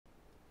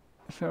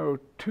so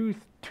two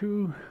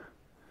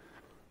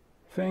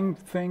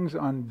things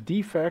on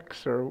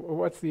defects, or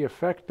what's the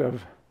effect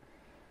of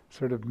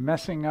sort of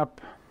messing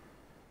up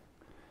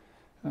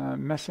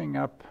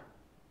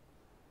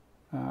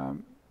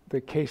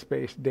the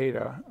case-based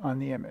data on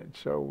the image.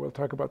 So we'll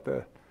talk about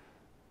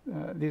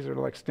these are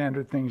like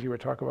standard things you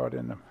would talk about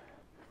in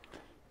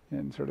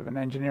sort of an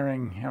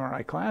engineering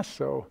MRI class.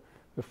 So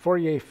the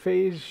Fourier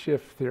phase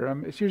shift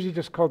theorem, it's usually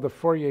just called the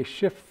Fourier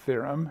shift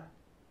theorem,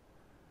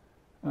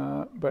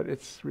 but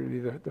it's really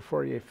the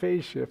Fourier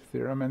phase shift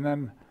theorem. And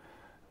then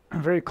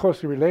very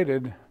closely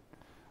related,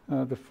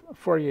 the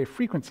Fourier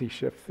frequency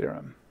shift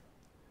theorem.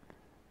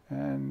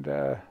 And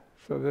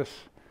so this,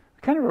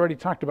 we kind of already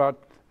talked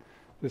about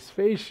this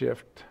phase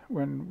shift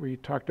when we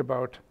talked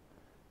about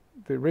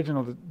the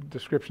original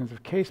descriptions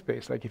of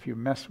K-space. Like if you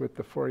mess with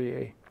the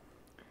Fourier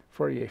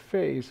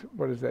phase,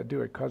 what does that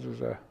do? It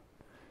causes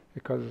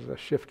a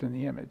shift in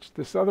the image.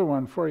 This other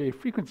one, Fourier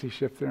frequency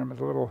shift theorem, is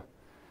a little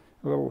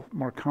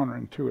more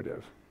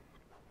counterintuitive.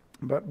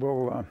 But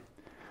we'll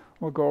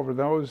go over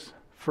those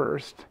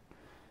first,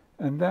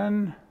 and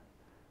then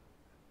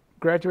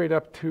graduate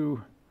up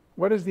to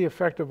what is the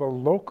effect of a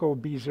local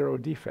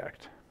B0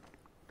 defect.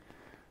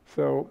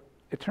 So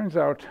it turns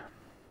out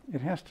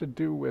it has to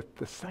do with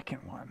the second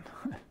one.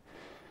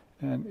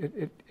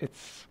 And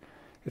it's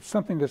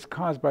something that's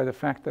caused by the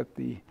fact that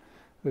the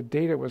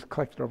data was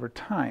collected over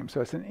time.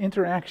 So it's an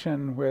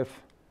interaction with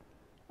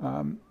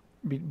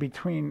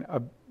between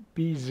a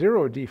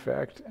B0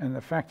 defect and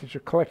the fact that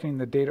you're collecting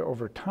the data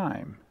over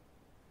time.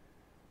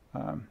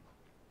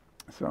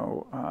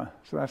 So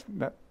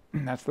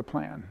that's the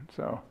plan.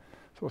 So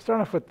we'll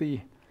start off with the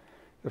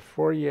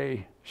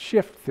Fourier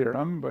shift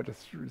theorem, but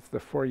it's the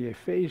Fourier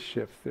phase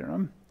shift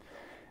theorem.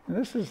 And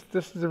this is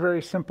a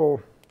very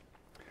simple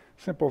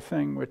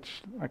thing,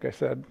 which, like I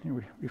said,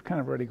 we've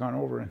kind of already gone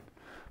over in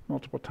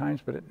multiple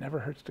times, but it never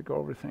hurts to go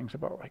over things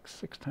about like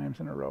 6 times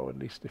in a row, at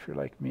least if you're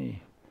like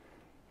me,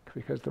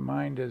 because the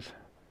mind is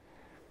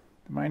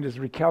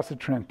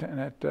recalcitrant, and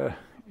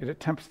it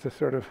attempts to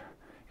sort of,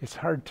 it's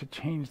hard to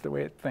change the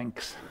way it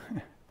thinks.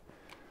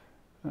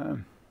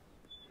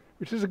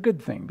 Which is a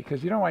good thing,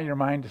 because you don't want your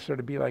mind to sort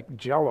of be like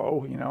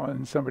Jell-O,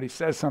 and somebody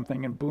says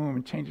something and boom,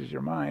 it changes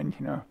your mind,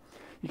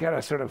 You got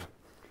to sort of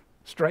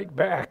strike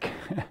back.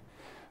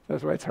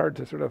 That's why it's hard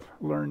to sort of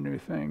learn new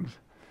things.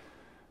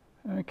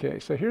 Okay,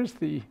 so here's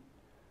the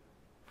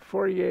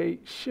Fourier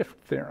shift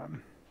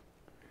theorem.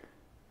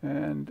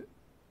 And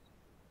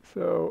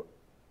so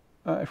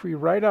if we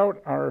write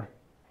out our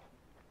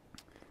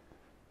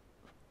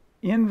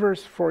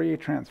inverse Fourier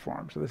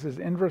transform. So this is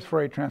inverse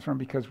Fourier transform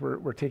because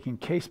we're taking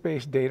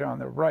case-based data on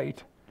the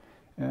right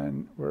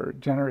and we're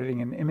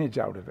generating an image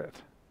out of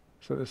it.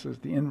 So this is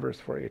the inverse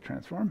Fourier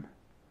transform.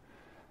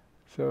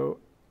 So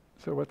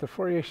what the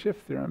Fourier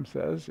shift theorem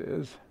says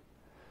is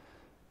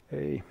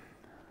a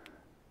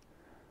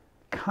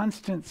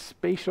constant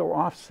spatial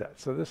offset.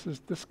 So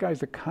this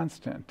guy's a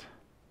constant.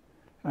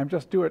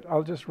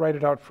 I'll just write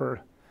it out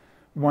for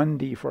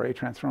 1D Fourier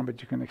transform,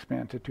 but you can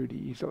expand to 2D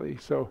easily.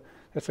 So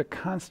that's a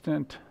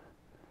constant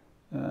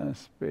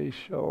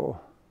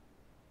spatial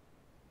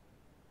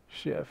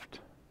shift.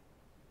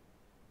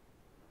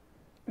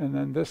 And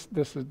then this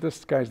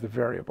guy's the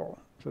variable.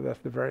 So that's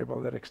the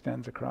variable that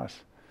extends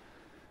across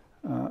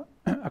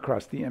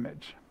the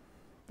image,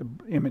 the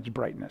image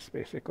brightness,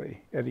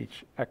 basically, at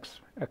each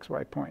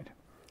xy point.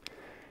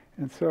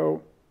 And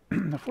so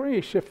the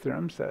Fourier shift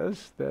theorem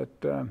says that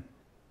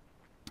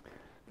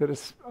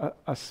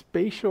a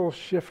spatial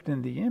shift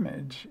in the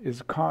image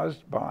is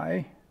caused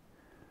by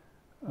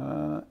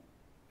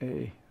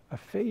a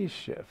phase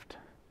shift.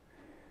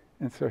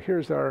 And so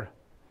here's our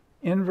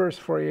inverse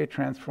Fourier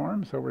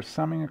transform. So we're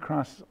summing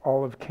across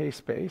all of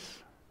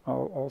K-space,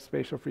 all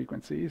spatial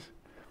frequencies.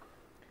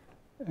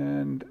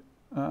 And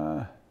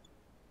so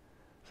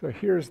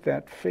here's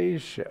that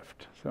phase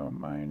shift. So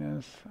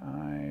minus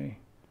I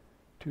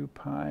 2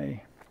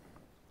 pi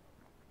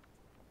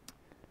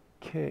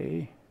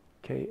k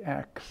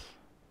kx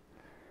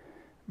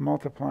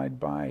multiplied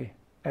by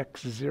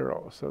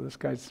x0. So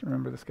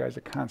remember this guy's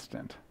a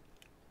constant,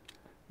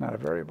 not a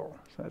variable.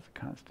 So that's a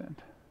constant.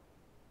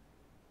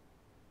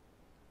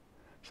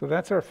 So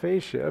that's our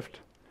phase shift.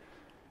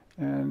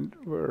 And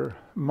we're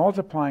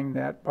multiplying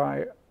that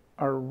by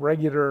our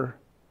regular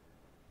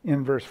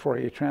inverse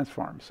Fourier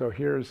transform. So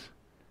here's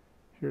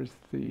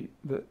the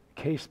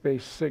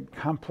k-space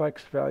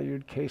complex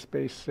valued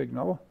k-space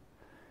signal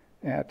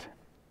at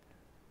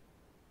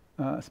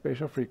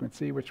spatial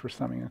frequency, which we're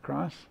summing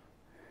across.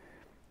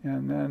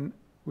 And then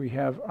we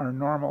have our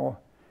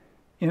normal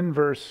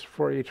inverse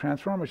Fourier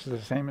transform, which is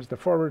the same as the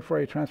forward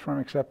Fourier transform,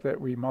 except that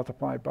we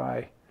multiply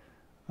by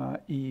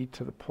e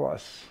to the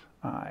plus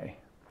I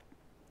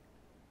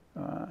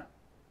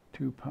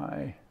 2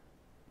 pi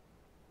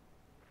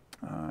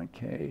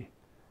k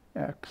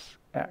x,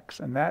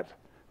 and that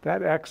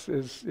x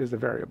is a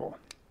variable.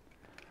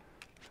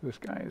 So this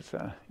guy is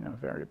a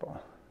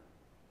variable,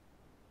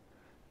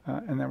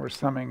 and then we're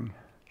summing.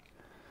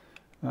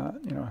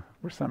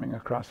 We're summing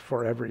across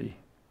for every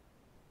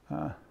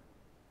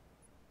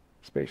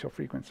spatial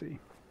frequency.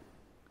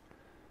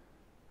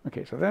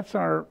 Okay, so that's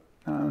our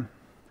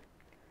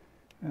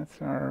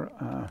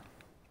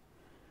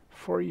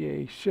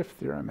Fourier shift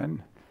theorem.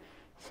 And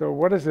so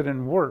what is it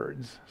in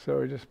words?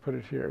 So we just put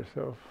it here.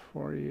 So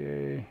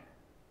Fourier,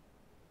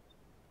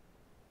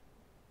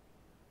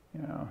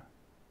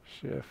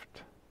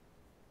 shift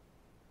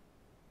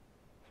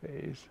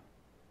phase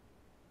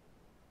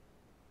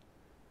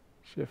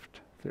shift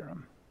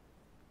theorem.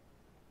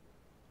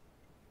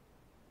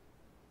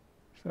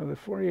 So the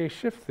Fourier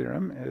shift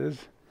theorem is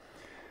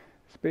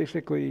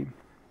basically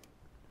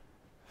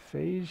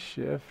phase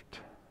shift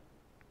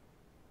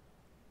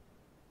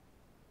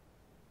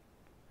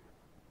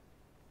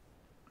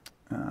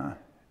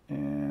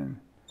and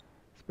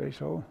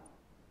spatial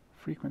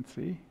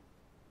frequency.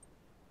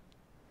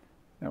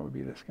 That would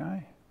be this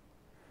guy.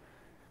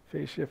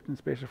 Phase shift and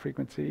spatial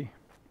frequency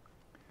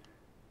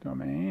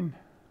domain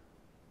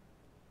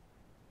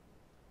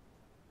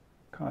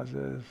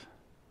causes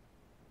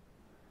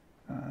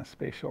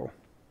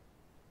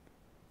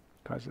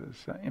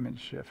image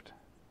shift.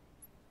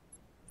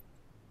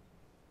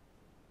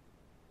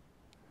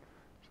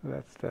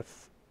 So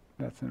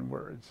that's in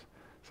words.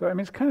 So I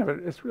mean,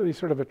 it's really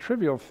sort of a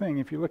trivial thing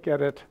if you look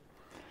at it.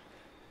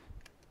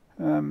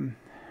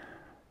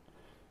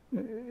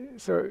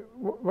 So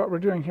what we're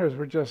doing here is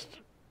we're just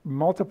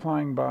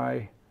multiplying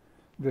by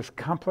this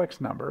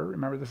complex number.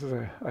 Remember, this is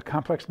a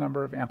complex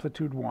number of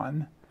amplitude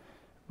 1,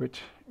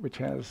 which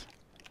has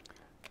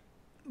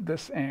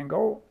this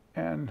angle,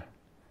 and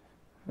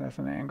that's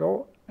an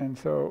angle. And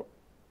so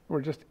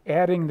we're just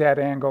adding that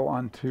angle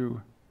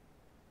onto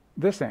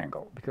this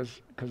angle,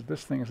 because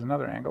this thing is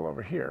another angle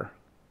over here.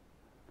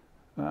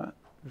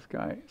 This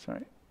guy,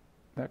 sorry,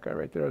 that guy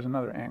right there is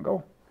another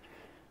angle.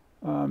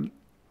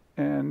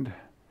 And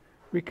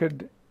we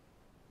could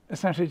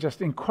essentially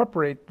just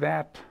incorporate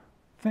that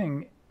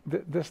thing,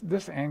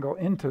 this angle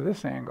into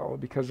this angle,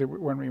 because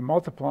when we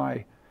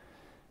multiply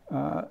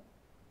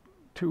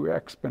two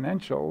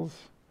exponentials,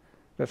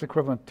 that's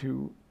equivalent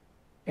to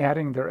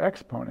adding their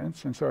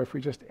exponents. And so if we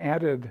just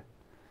added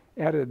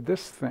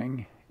this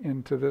thing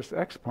into this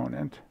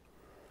exponent,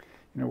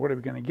 what are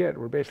we going to get?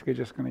 We're basically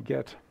just going to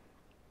get,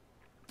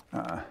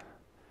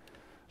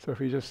 so if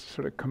we just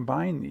sort of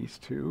combine these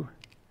two,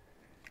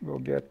 we'll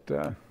get,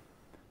 and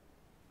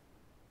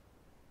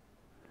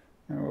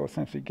we'll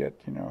essentially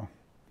get,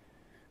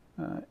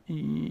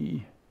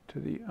 e to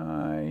the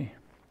I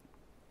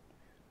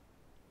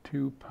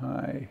 2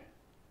 pi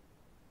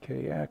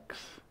kx,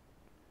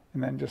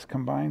 and then just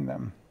combine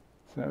them.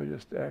 So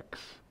just x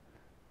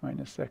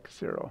minus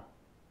x0.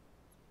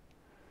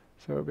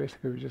 So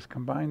basically we just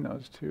combine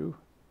those two.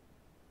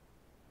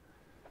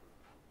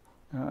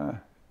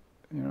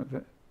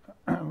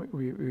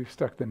 We've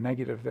stuck the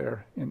negative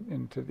there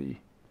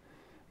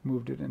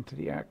moved it into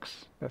the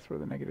x. That's where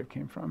the negative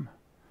came from.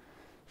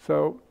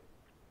 So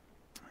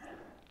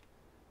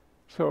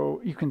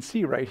you can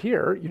see right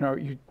here,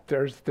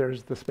 there's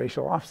the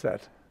spatial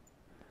offset.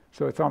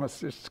 So it's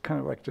kind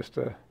of like just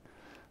a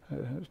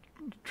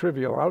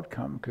trivial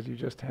outcome, because you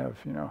just have,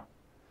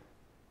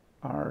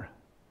 our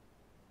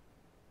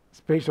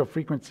spatial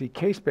frequency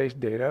k-space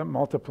data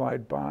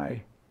multiplied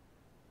by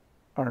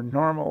our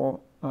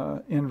normal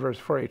inverse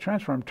Fourier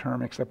transform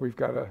term, except we've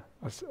got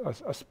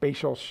a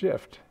spatial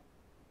shift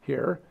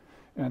here,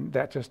 and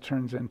that just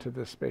turns into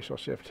this spatial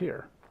shift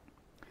here.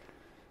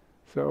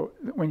 So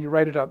when you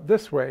write it out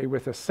this way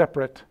with a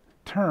separate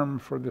term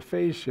for the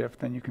phase shift,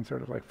 then you can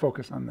sort of like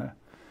focus on the,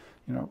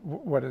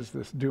 what is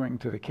this doing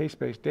to the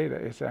k-space data?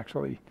 It's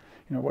actually,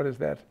 what is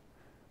that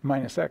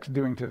minus x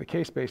doing to the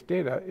k-space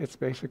data? It's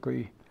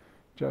basically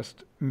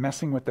just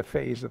messing with the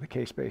phase of the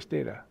k-space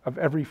data of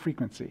every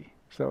frequency.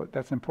 So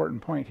that's an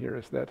important point here,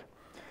 is that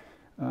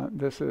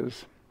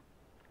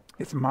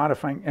it's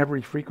modifying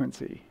every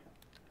frequency.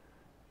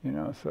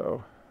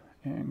 So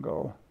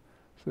angle,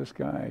 so this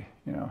guy,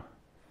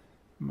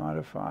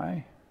 modify,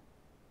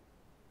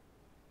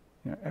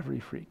 every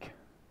freak.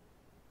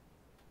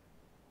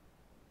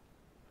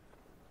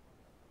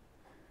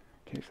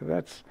 Okay,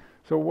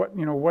 so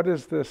what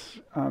is this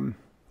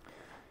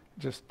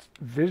just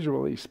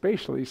visually,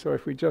 spatially? So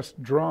if we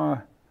just draw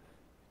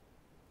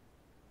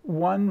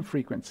one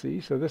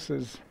frequency, so this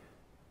is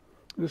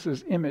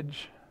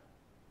image,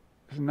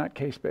 this is not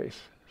k-space,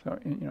 so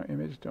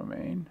image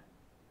domain.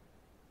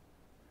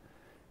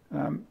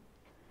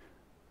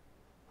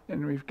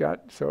 And we've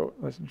got, so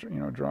let's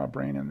draw a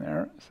brain in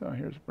there. So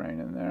here's brain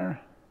in there.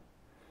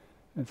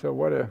 And so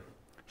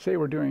say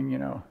we're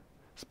doing,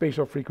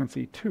 spatial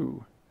frequency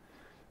 2.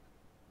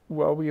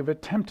 Well, we have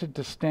attempted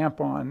to stamp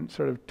on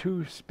sort of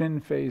two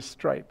spin phase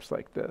stripes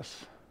like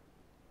this.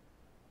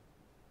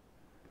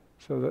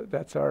 So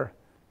that's our,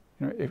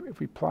 if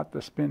we plot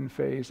the spin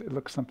phase, it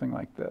looks something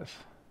like this.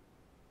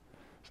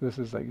 So this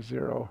is like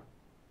 0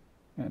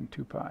 and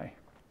 2 pi.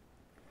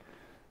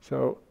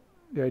 So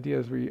the idea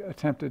is we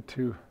attempted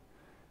to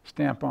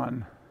stamp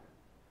on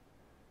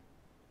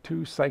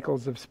two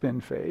cycles of spin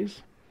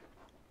phase.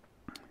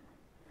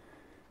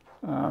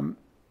 And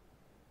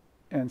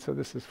so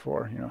this is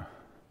for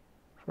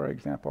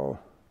example,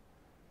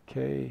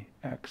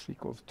 kx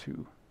equals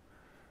 2.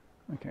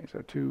 Okay,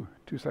 so two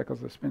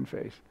cycles of spin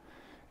phase.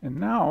 And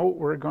now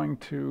we're going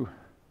to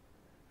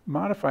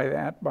modify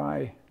that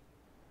by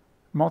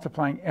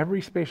multiplying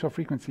every spatial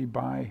frequency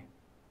by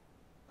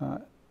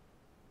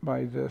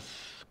this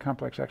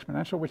complex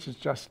exponential, which is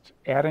just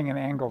adding an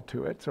angle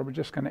to it. So we're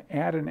just going to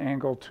add an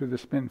angle to the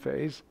spin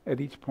phase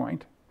at each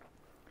point.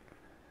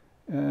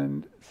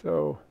 And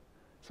so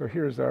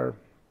here's our,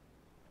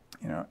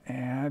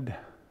 add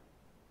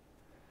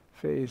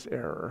phase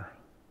error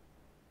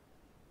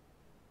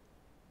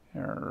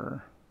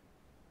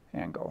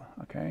angle,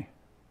 okay?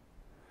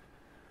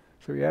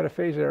 So we add a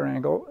phase error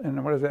angle,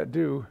 and what does that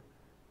do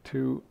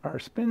to our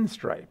spin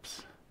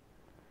stripes?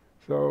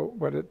 So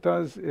what it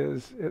does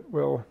is it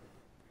will,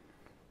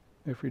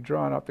 if we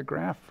draw it out the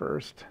graph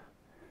first,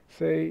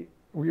 say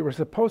we were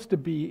supposed to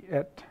be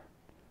at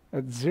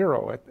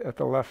 0 at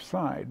the left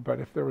side, but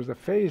if there was a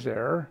phase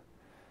error,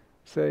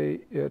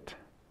 say it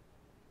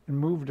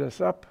moved us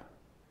up,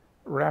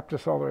 wrapped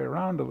us all the way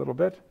around a little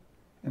bit,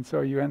 and so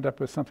you end up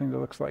with something that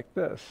looks like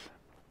this.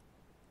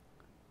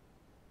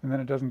 And then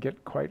it doesn't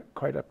get quite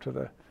up to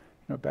the,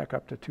 back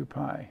up to 2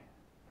 pi.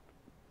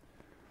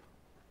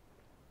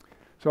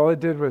 So all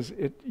it did was,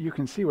 you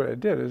can see what it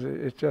did, is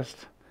it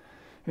just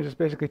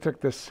basically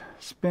took this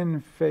spin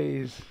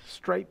phase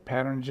stripe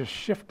pattern and just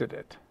shifted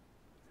it.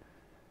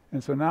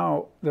 And so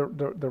now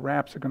the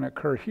wraps are going to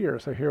occur here.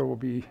 So here will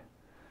be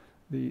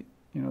the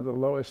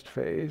lowest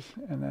phase,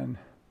 and then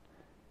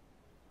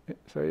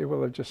so it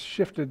will have just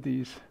shifted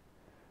these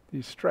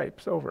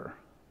stripes over,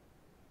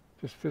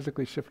 just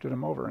physically shifted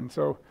them over. And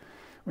so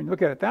when you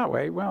look at it that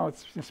way, well,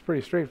 it's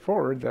pretty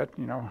straightforward that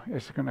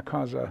it's going to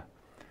cause a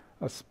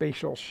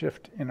spatial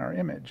shift in our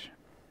image.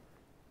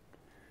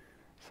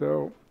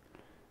 So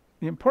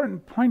the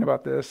important point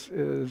about this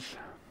is,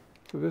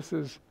 so this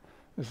is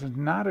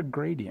not a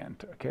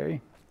gradient, okay?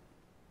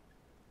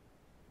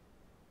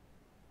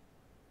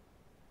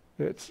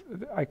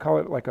 I call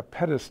it like a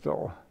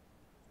pedestal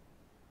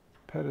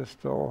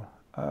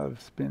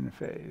of spin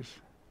phase,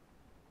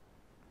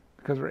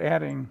 because we're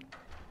adding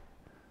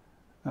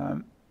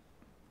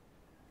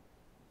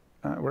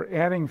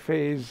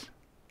phase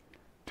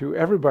to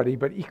everybody,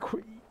 but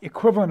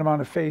equivalent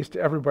amount of phase to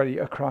everybody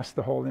across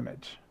the whole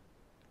image.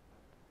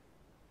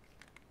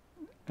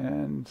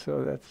 And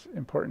so that's an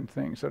important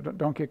thing. So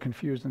don't get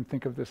confused and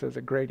think of this as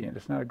a gradient.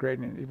 It's not a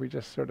gradient. We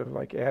just sort of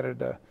like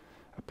added a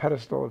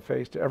pedestal of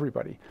phase to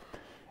everybody.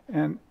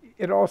 And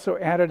it also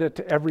added it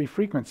to every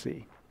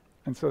frequency.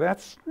 And so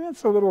that's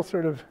a little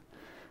sort of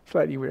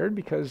slightly weird,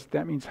 because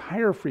that means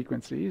higher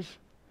frequencies,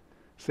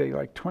 say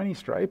like 20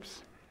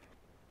 stripes.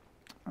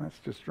 Let's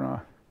just draw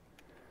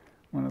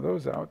one of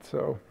those out.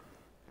 So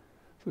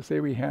say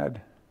we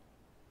had,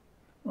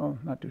 well,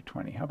 not do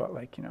 20. How about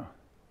like, how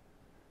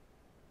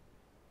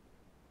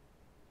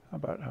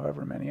about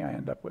however many I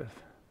end up with?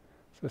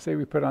 So say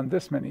we put on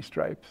this many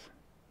stripes,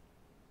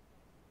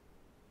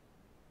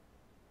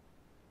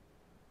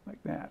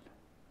 like that.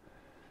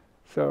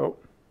 So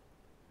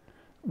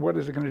what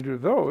is it going to do to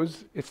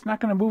those? It's not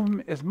going to move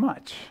them as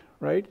much,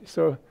 right?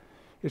 So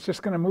it's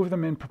just going to move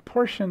them in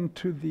proportion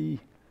to the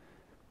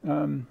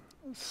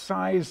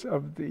size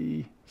of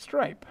the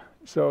stripe.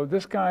 So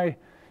this guy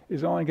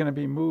is only going to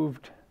be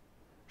moved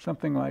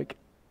something like,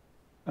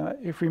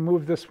 if we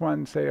move this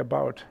one, say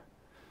about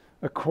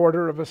a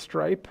quarter of a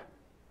stripe.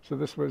 So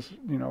this was,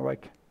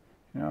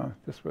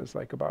 this was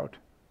like about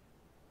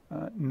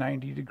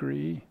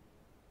 90-degree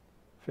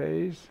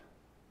phase,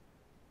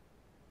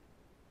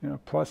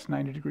 plus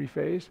 90-degree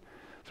phase.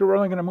 So we're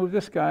only going to move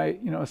this guy,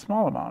 a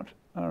small amount.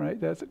 All right,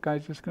 that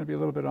guy's just going to be a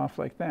little bit off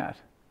like that.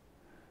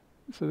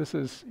 So this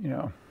is,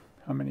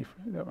 how many?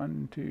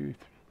 1, 2, 3, 4, 5,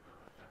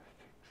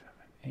 6,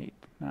 7, 8,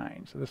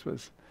 9. So this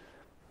was,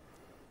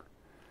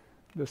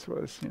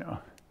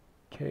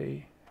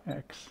 kx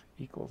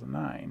equals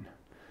 9.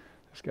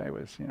 This guy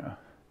was,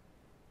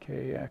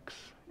 kx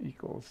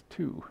equals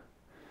 2.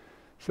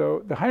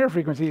 So the higher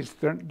frequencies,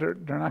 they're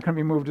not going to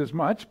be moved as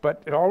much,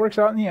 but it all works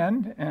out in the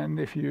end. And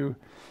if you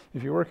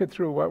work it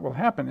through, what will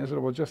happen is it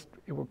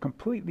will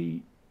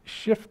completely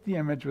shift the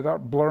image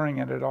without blurring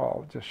it at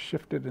all, just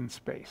shift it in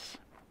space.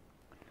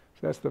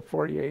 So that's the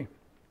Fourier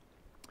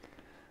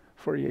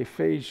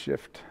phase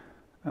shift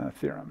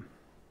theorem.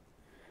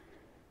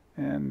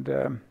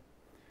 And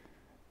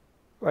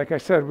like I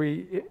said,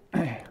 we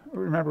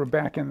remember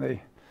back in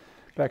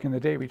the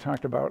day we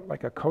talked about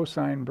like a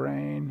cosine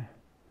brane.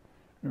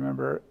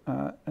 Remember,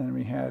 and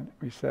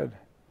we said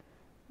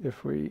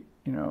if we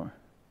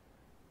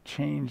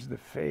change the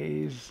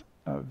phase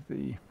of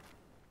the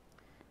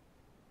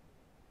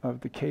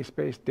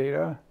case-space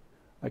data,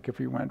 like if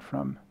we went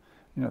from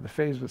the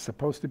phase was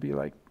supposed to be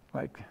like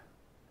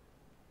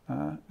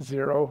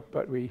 0,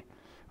 but we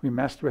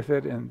messed with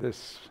it in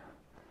this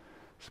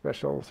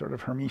special sort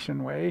of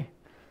Hermitian way,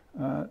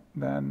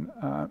 then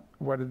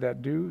what did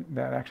that do?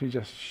 That actually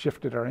just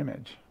shifted our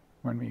image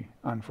when we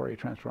on Fourier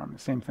transform. The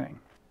same thing.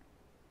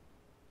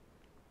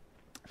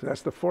 So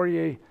that's the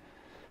Fourier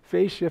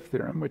phase shift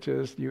theorem, which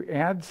is you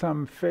add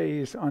some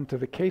phase onto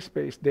the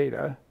case-space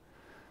data,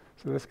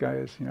 So this guy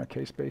is,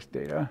 k-space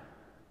data.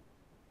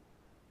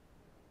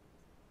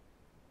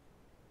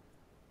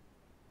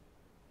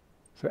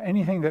 So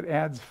anything that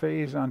adds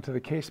phase onto the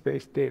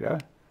k-space data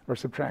or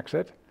subtracts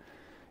it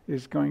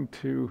is going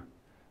to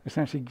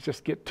essentially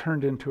just get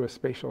turned into a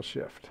spatial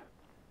shift.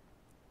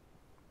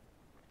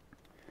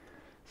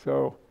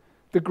 So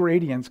the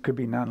gradients could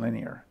be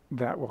nonlinear.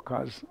 That will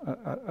cause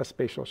a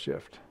spatial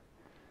shift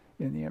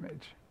in the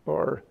image.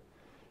 Or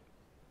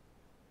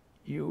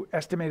you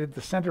estimated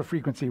the center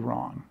frequency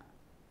wrong.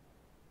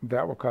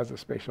 That will cause a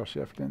spatial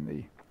shift in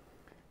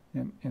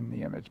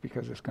the image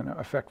because it's going to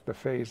affect the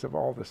phase of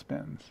all the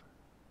spins.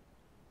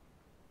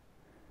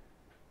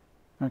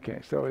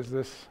 Okay, so is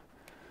this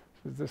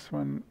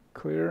one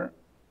clear?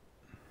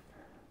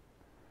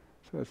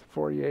 So that's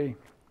Fourier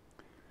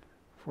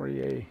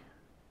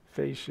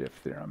phase shift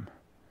theorem.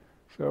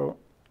 So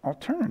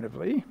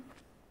alternatively,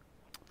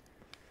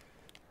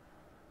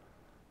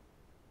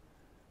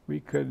 we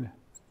could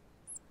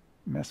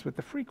mess with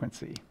the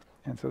frequency.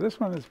 And so this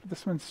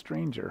one's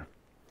stranger.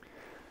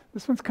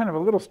 This one's kind of a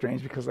little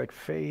strange because like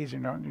phase, you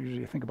don't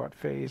usually think about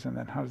phase, and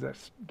then how does that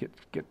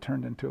get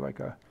turned into like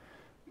a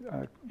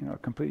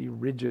completely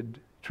rigid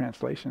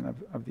translation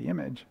of the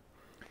image.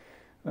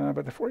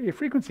 But the Fourier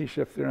frequency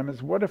shift theorem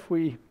is what if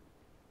we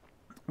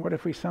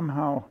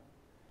somehow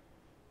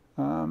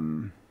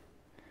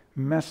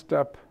messed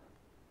up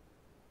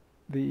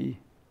the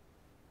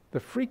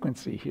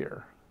frequency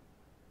here,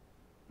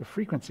 the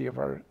frequency of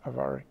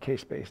our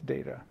k-space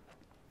data.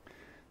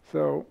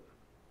 So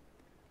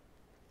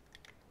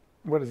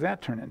what does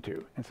that turn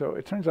into? And so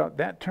it turns out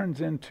that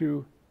turns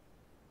into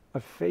a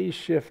phase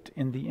shift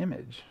in the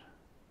image.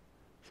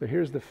 So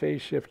here's the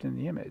phase shift in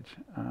the image.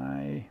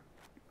 I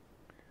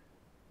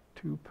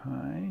 2 pi.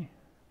 And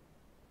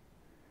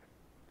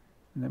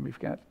then we've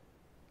got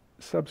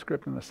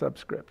subscript and the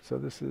subscript. So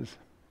this is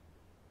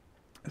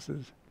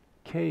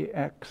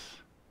kx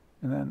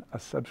and then a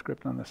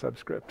subscript on the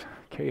subscript,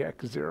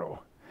 kx0.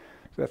 So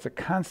that's a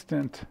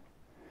constant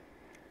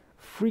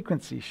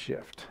frequency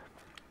shift.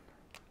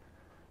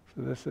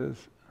 So this is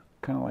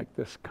kind of like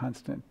this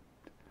constant.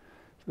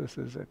 So this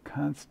is a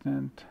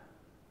constant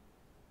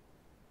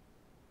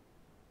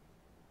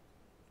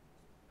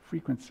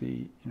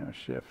frequency,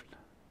 shift.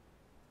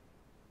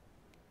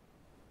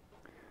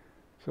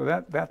 So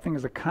that thing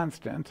is a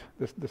constant.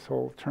 This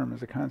whole term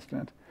is a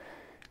constant,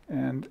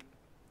 and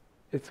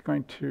it's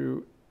going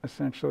to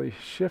essentially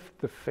shift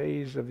the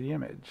phase of the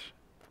image.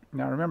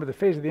 Now remember, the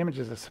phase of the image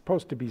is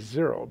supposed to be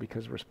 0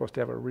 because we're supposed to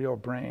have a real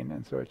brain,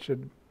 and so it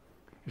shouldn't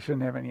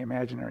have any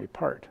imaginary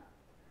part.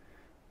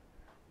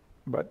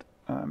 But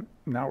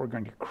now we're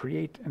going to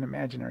create an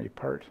imaginary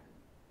part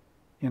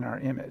in our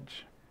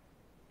image.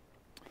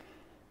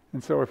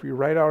 And so if we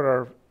write out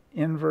our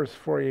inverse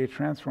Fourier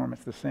transform,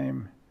 it's the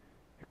same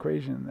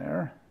equation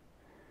there.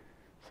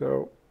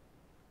 So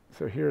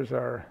here's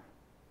our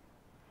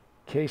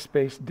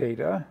k-space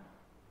data,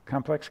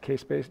 complex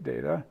k-space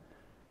data,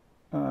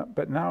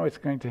 but now it's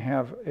going to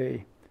have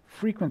a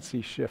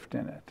frequency shift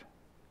in it.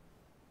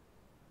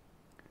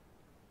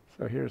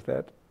 So here's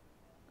that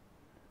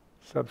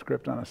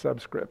subscript on a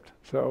subscript.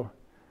 So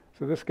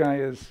this guy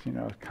is,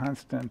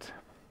 constant,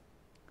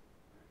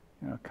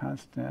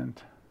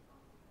 constant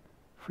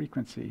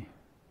frequency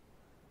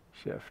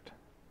shift.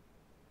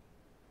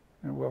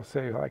 And we'll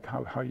say like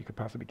how you could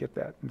possibly get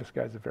that. And this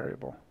guy's a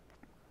variable.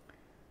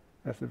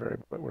 That's the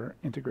variable that we're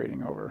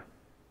integrating over.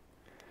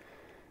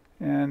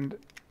 And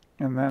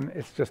then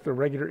it's just a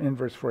regular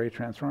inverse Fourier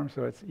transform.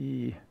 So it's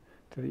e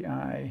to the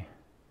I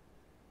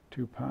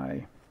 2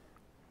 pi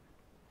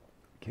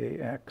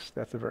kx,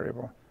 that's a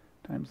variable,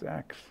 times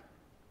x,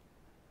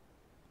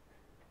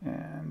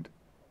 and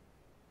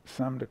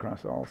summed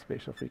across all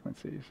spatial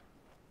frequencies.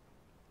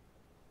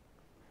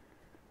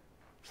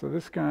 So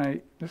this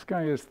guy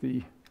is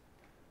the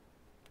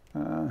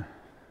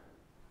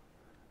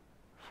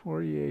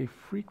Fourier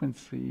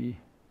frequency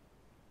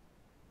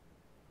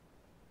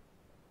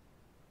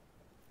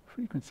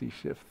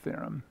shift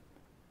theorem.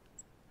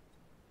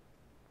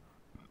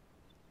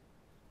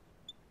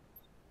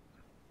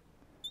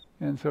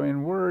 And so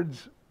in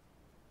words,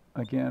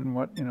 again,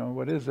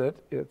 what is it?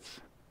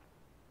 It's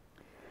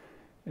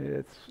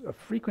a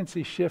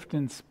frequency shift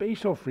in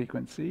spatial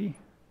frequency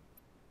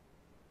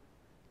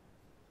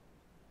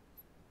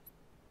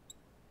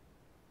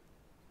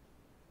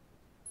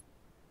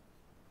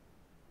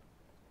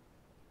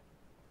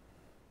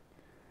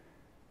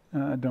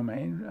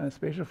domain,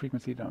 spatial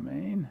frequency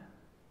domain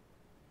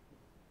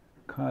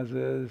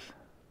causes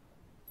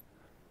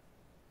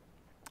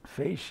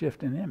phase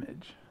shift in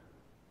image.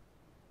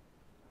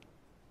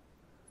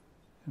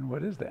 And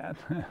what is that?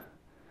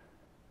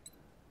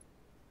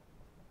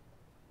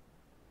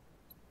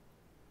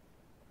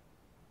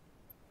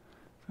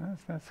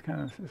 That's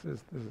kind of, this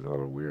is a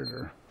little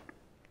weirder.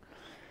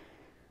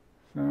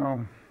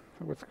 So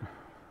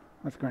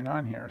what's going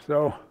on here?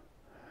 So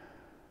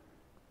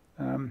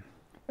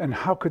and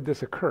how could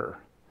this occur?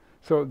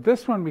 So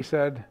this one we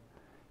said,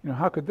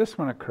 how could this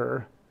one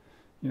occur?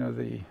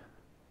 The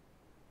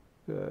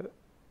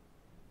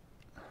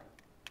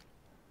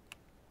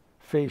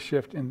phase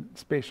shift in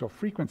spatial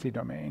frequency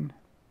domain.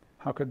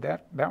 How could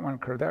that one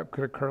occur? That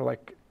could occur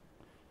like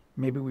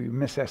maybe we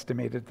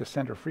misestimated the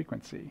center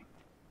frequency.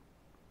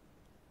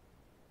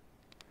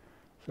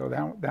 So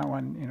that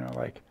one, you know,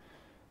 like,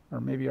 or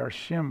maybe our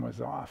shim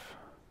was off.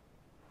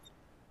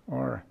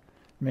 Or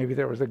maybe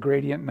there was a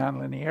gradient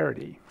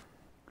nonlinearity.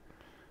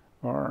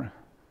 Or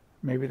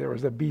maybe there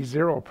was a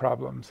B0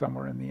 problem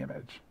somewhere in the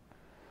image.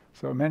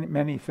 So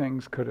many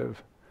things could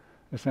have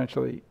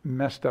essentially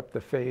messed up the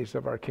phase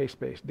of our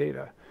case-based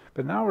data.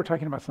 But now we're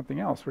talking about something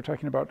else. We're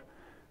talking about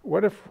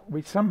what if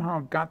we somehow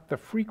got the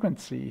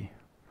frequency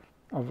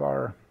of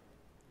our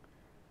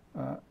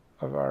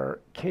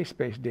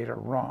case-based data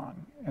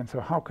wrong? And so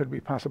how could we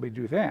possibly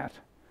do that?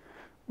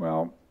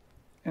 Well,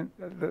 and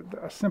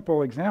a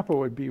simple example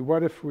would be,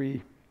 what if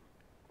we,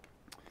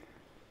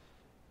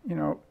 you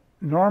know,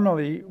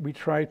 normally we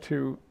try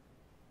to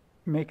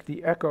make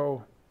the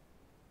echo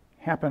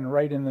happen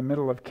right in the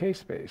middle of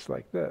case-space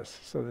like this,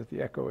 so that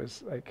the echo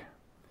is like,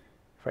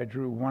 if I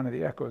drew one of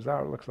the echoes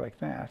out, it looks like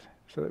that,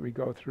 so that we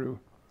go through,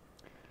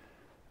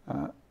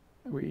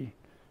 we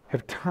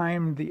have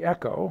timed the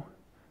echo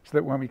so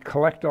that when we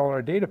collect all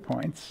our data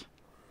points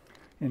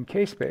in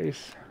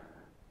case-space,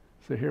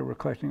 so here we're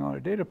collecting all our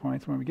data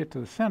points, when we get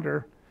to the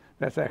center,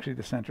 that's actually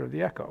the center of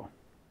the echo.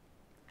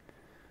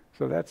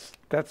 So that's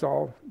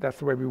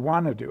the way we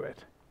want to do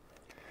it.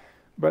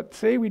 But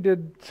say we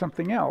did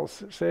something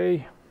else.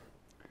 Say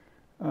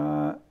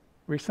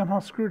we somehow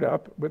screwed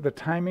up, but the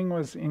timing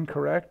was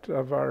incorrect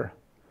of our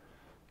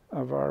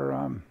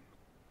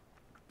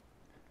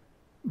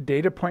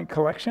data point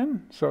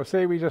collection. So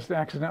say we just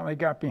accidentally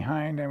got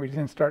behind and we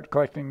didn't start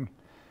collecting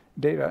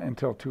data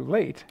until too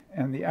late,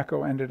 and the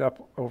echo ended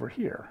up over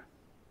here.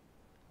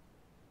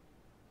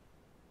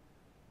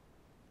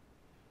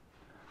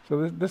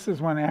 So this is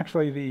when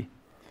actually the,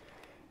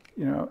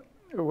 you know,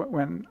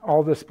 when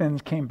all the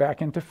spins came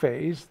back into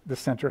phase, the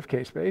center of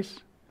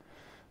k-space.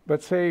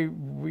 But say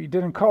we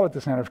didn't call it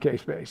the center of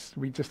k-space.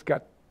 We just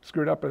got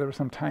screwed up, or there was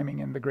some timing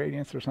in the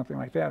gradients or something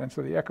like that. And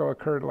so the echo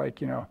occurred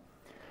like, you know,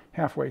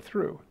 halfway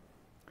through.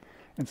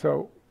 And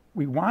so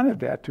we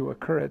wanted that to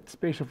occur at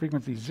spatial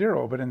frequency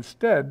 0, but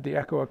instead the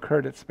echo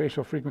occurred at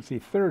spatial frequency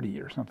 30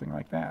 or something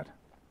like that.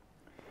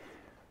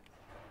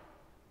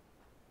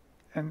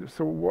 And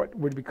so what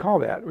would we call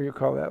that? We would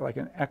call that like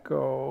an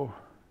echo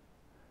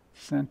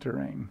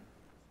centering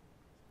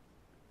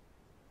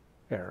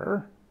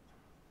error.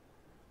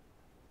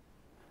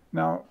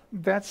 Now,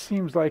 that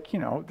seems like, you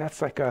know,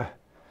 that's like a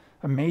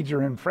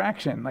major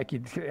infraction. Like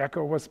the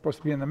echo was supposed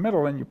to be in the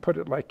middle and you put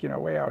it like, you know,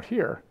 way out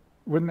here.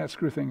 Wouldn't that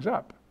screw things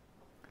up?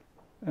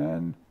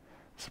 And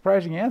the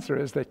surprising answer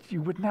is that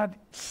you would not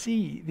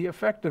see the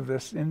effect of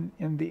this in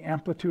the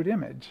amplitude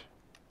image,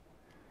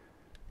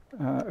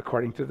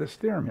 according to this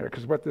theorem here.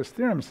 Because what this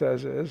theorem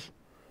says is,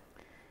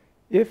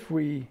 if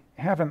we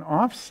have an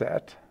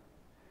offset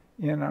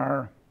in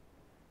our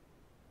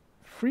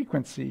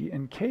frequency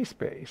in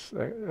k-space,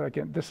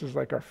 again, this is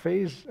like our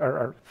phase,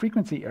 our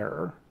frequency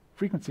error,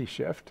 frequency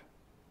shift.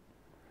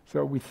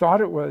 So we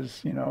thought it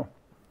was, you know,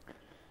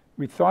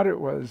 we thought it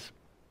was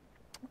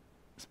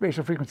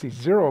spatial frequency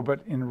 0,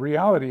 but in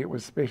reality it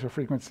was spatial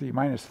frequency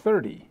minus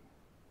 30.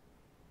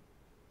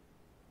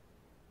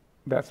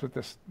 That's what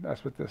this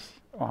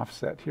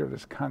offset here,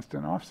 this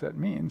constant offset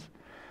means.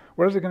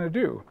 What is it going to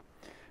do?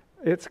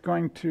 It's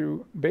going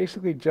to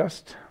basically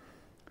just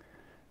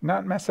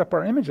not mess up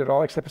our image at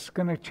all, except it's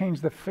going to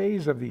change the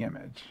phase of the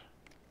image.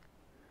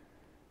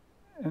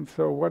 And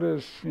so what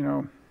is, you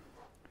know,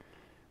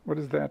 what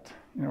does that,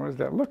 you know, what does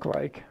that look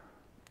like?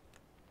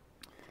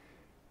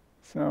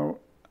 So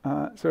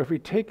so if we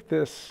take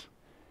this,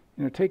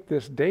 you know, take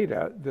this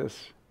data,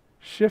 this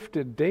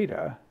shifted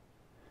data,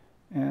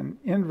 and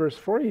inverse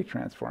Fourier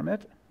transform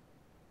it,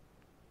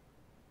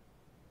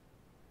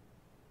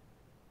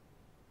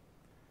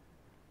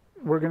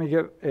 we're going to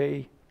get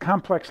a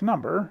complex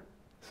number.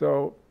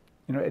 So,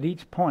 you know, at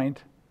each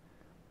point,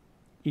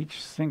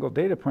 each single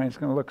data point is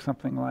going to look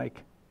something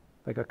like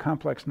a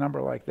complex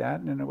number like that,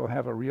 and then it will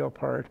have a real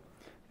part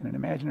and an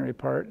imaginary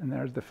part, and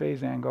there's the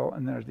phase angle,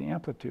 and there's the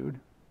amplitude.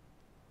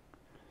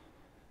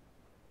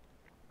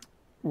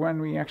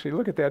 When we actually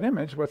look at that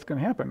image, what's going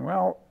to happen?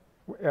 Well,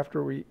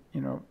 after we,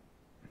 you know,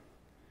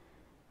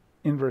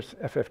 inverse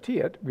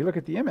FFT it, we look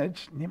at the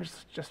image, and the image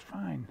is just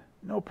fine,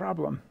 no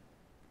problem.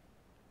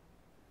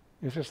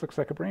 It just looks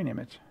like a brain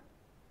image.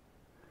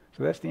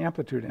 So that's the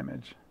amplitude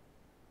image.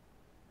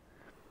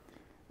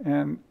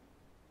 And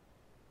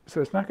so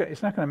it's not going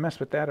to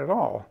mess with that at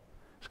all.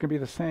 It's going to be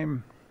the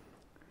same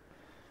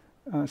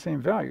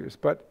values,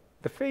 but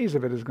the phase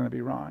of it is going to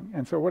be wrong.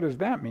 And so what does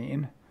that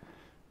mean?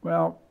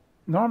 Well,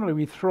 normally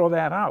we throw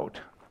that out.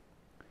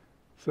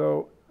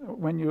 So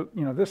when you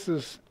know, this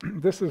is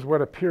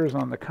what appears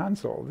on the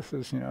console. This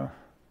is, you know,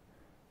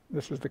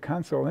 this is the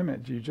console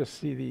image. You just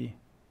see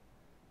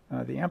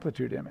the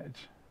amplitude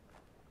image.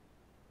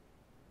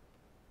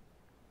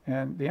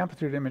 And the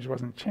amplitude image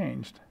wasn't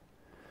changed.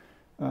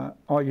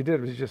 All you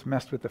did was you just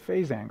messed with the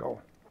phase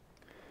angle.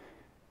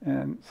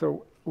 And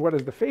so what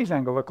does the phase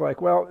angle look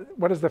like? Well,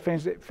 what is the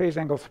phase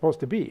angle supposed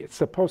to be? It's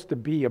supposed to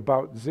be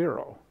about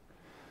 0.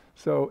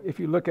 So if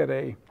you look at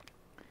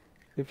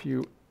if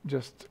you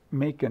just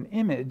make an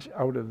image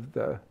out of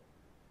the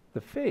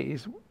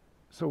phase,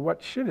 so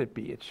what should it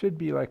be? It should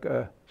be like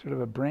a sort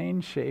of a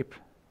brain shape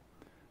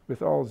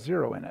with all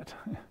 0 in it.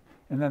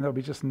 And then there'll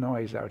be just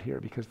noise out here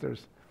because there'll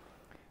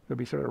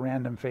be sort of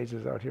random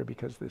phases out here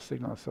because the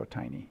signal is so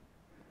tiny.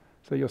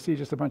 So you'll see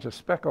just a bunch of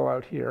speckle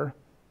out here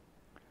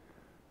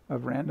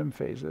of random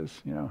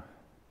phases, you know.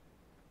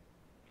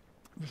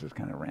 This is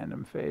kind of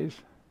random phase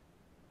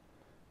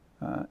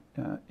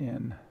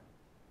in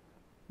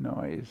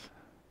noise,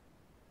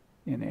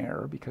 in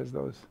error, because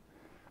those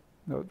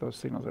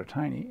signals are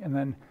tiny. And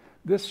then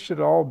this should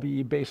all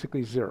be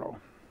basically 0.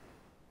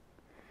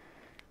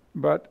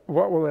 But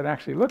what will it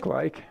actually look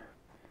like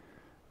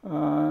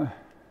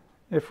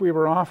if we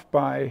were off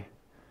by,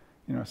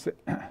 you know,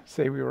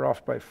 say we were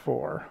off by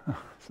 4,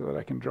 so that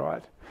I can draw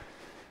it.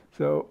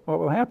 So what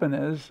will happen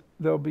is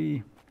there'll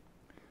be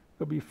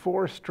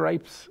 4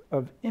 stripes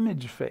of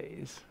image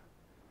phase.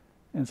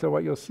 And so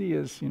what you'll see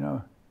is, you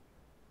know,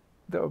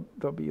 there'll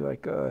be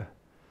like a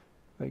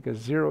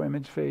 0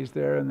 image phase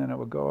there, and then it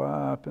will go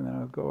up, and then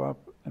it'll go up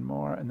and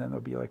more, and then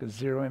there'll be like a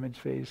 0 image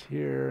phase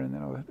here, and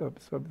then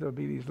so there'll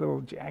be these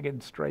little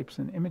jagged stripes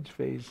in image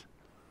phase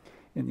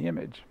in the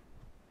image.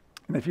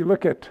 And if you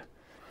look at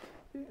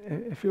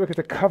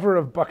the cover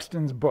of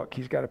Buxton's book,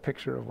 he's got a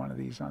picture of one of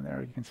these on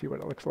there. You can see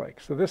what it looks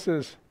like. So this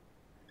is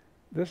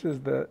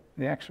the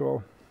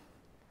actual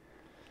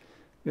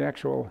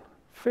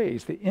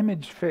phase, the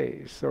image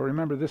phase. So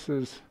remember,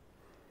 this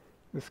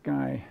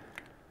guy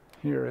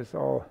here is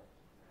all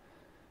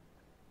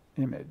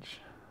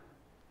image.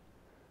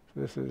 So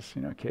this is,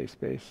 you know,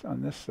 K-space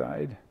on this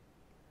side,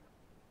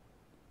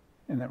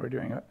 and then we're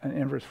doing an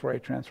inverse Fourier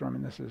transform,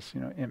 and this is,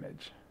 you know,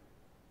 image.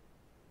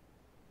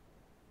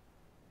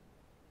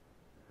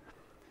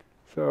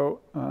 So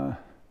and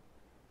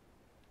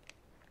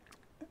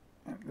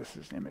this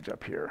is image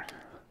up here.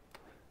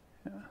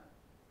 Yeah.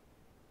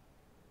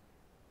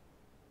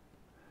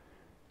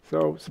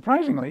 So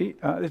surprisingly,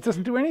 it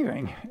doesn't do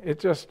anything. It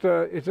just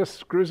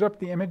screws up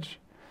the image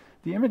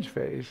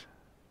phase.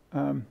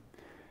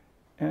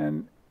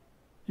 And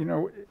you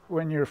know,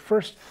 when you're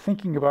first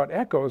thinking about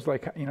echoes,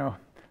 like, you know,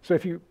 so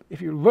if you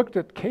looked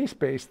at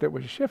K-space that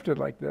was shifted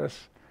like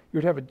this, you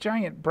would have a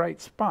giant bright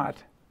spot,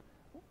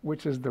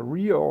 which is the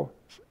real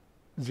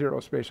 0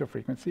 spatial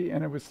frequency,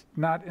 and it was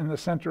not in the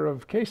center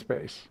of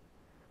K-space.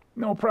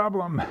 No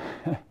problem.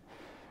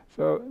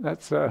 So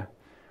that's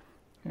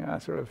yeah,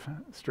 sort of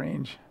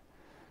strange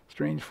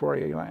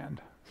Fourier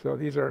land. So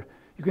these are,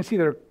 you can see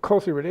they're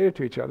closely related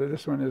to each other.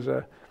 This one is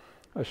a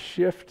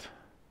shift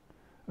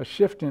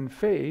in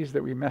phase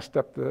that we messed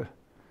up the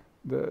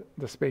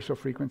spatial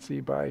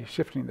frequency by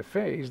shifting the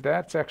phase.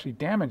 That's actually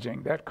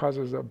damaging. That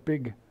causes a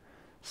big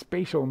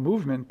spatial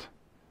movement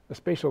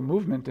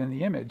in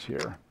the image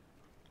here.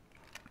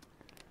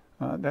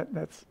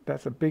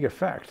 That's a big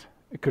effect.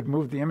 It could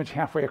move the image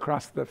halfway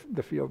across the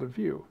field of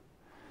view.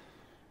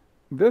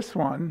 This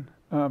one,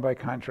 by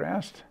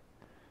contrast,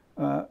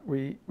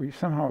 we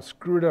somehow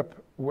screwed up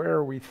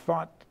where we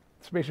thought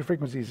spatial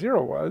frequency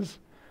 0 was.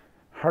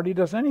 Hardly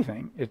does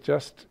anything. It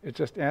just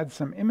adds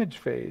some image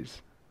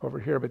phase over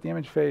here, but the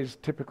image phase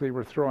typically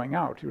we're throwing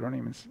out. You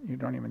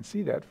don't even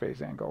see that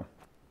phase angle.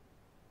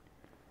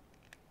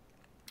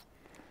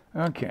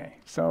 Okay,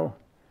 so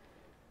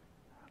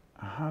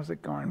how's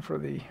it going for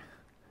the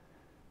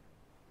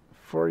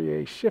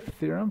Fourier shift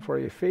theorem,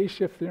 Fourier phase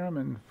shift theorem,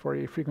 and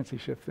Fourier frequency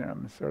shift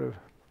theorem? It's sort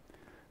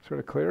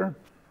of clear.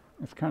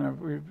 It's kind of,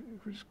 we've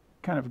just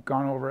kind of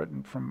gone over it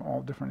from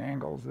all different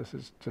angles. This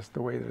is just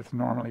the way that it's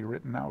normally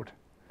written out.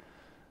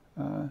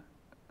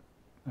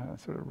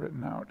 Sort of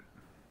written out.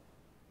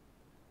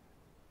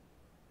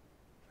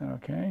 Is that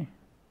okay?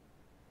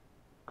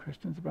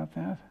 Questions about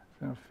that?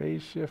 So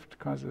phase shift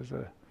causes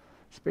a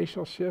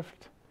spatial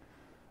shift.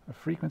 A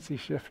frequency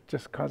shift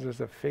just causes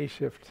a phase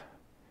shift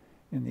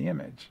in the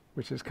image,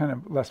 which is kind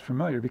of less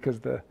familiar because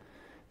the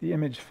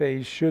image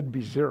phase should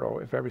be 0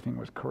 if everything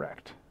was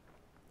correct,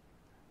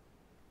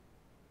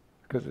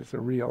 because it's a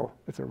real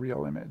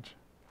image.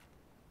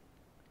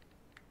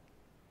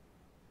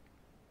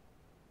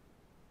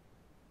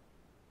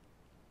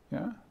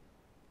 Yeah?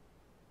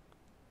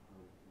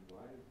 What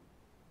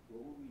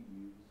will we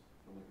use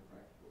from like a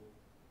practical,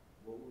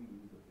 what will we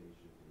use the phase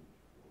shift image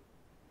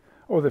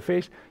for? Oh, the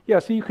phase, yeah,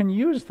 so you can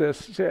use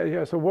this,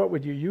 so what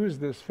would you use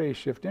this phase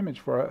shift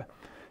image for? A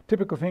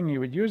typical thing you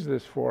would use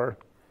this for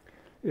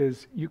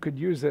is you could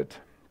use it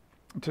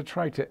to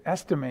try to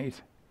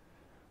estimate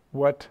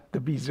what the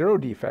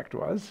B0 defect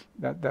was.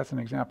 That's an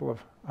example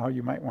of how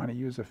you might want to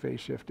use a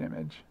phase shift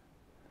image.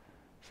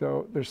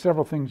 So there's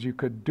several things you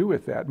could do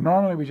with that.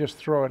 Normally we just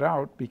throw it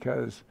out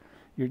because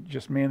you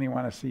just mainly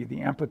want to see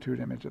the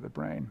amplitude image of the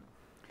brain.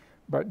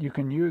 But you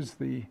can use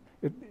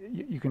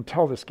you can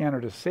tell the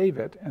scanner to save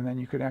it, and then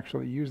you could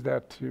actually use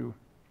that to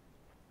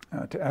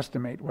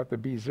estimate what the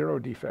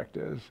B0 defect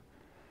is,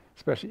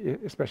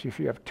 especially if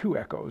you have 2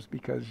 echoes,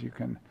 because you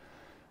can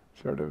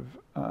sort of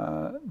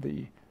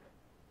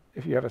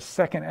if you have a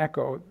second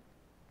echo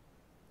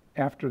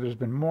after there's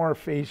been more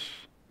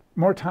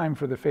time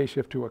for the phase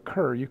shift to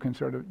occur, you can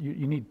sort of,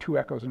 you need 2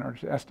 echoes in order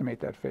to estimate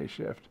that phase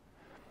shift.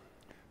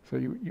 So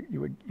you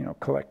would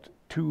collect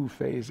 2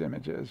 phase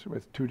images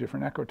with 2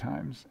 different echo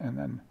times and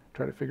then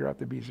try to figure out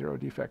the B0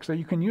 defect. So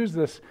you can use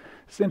this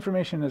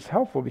information is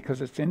helpful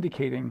because it's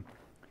indicating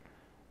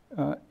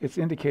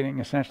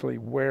essentially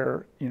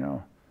where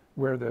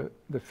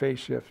the phase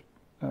shift,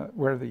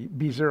 where the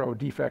B0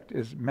 defect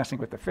is messing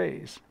with the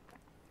phase.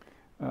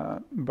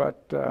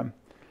 But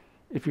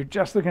if you're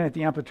just looking at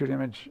the amplitude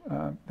image,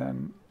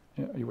 then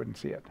you wouldn't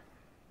see it.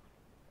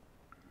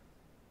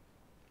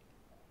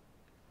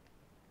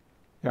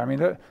 Yeah, I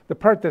mean, the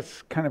part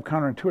that's kind of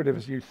counterintuitive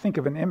is you think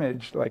of an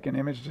image like an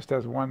image just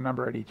has one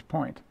number at each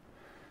point.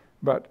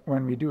 But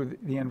when we do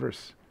the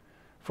inverse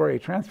Fourier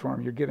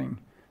transform, you're getting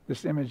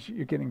this image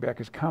you're getting back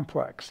is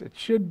complex. It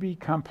should be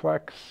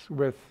complex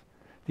with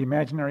the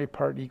imaginary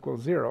part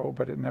equals 0,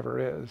 but it never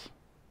is.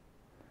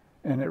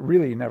 And it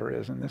really never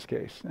is in this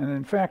case. And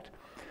in fact,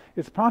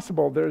 it's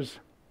possible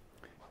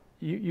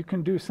you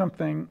can do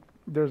something,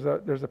 there's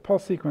a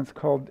pulse sequence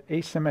called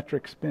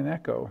asymmetric spin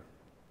echo.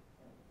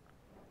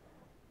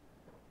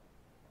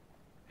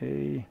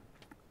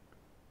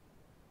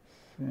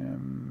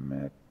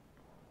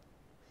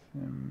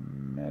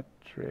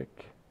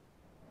 Symmetric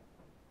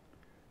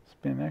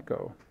spin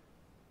echo.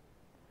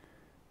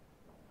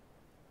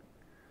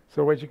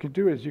 So what you could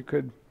do is you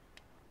could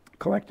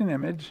collect an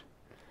image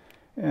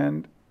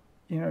and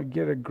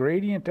get a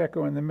gradient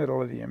echo in the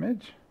middle of the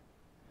image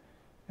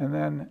and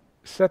then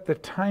set the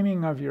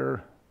timing of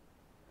your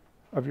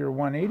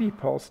 180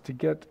 pulse to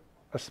get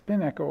a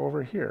spin echo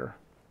over here.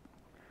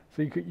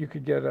 So you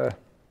could get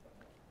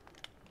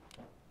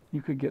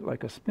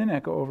like a spin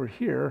echo over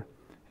here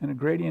and a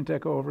gradient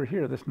echo over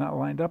here that's not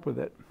lined up with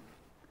it.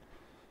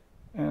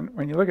 And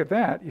when you look at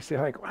that, you say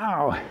like,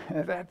 wow,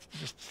 that's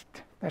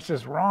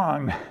just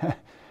wrong.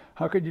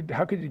 How could you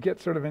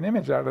get sort of an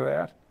image out of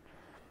that?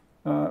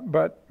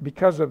 But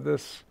because of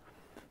this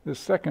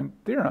second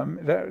theorem,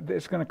 that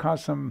it's going to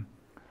cause some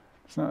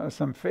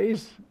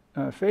phase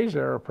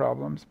error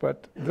problems.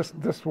 But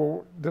this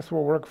will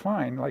work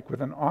fine, like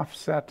with an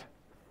offset.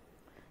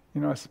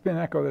 A spin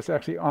echo that's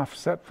actually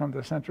offset from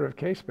the center of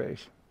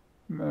K-space.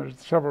 There's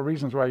several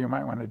reasons why you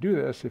might want to do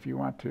this if you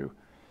want to.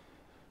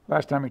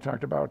 Last time we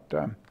talked about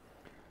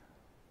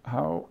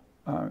how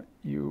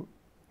you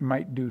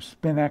might do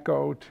spin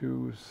echo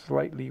to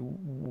slightly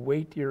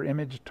weight your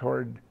image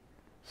toward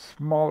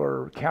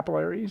smaller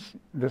capillaries.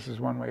 This is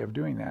one way of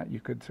doing that. You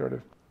could sort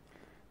of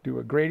do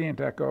a gradient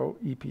echo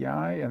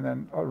EPI and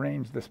then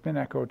arrange the spin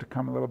echo to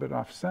come a little bit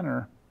off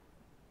center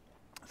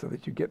so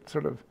that you get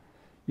sort of,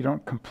 you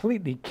don't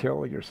completely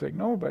kill your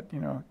signal, but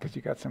because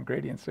you got some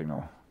gradient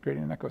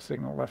echo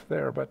signal left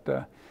there, but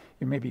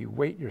you maybe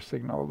weight your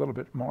signal a little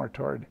bit more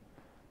toward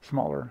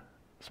smaller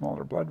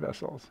blood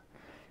vessels.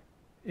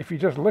 If you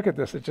just look at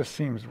this, it just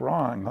seems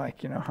wrong.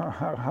 Like,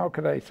 how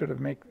could I sort of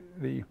make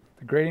the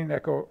gradient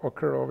echo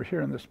occur over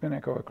here and the spin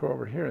echo occur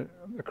over here?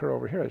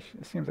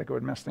 It seems like it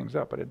would mess things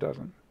up, but it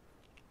doesn't.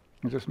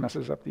 It just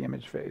messes up the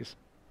image phase.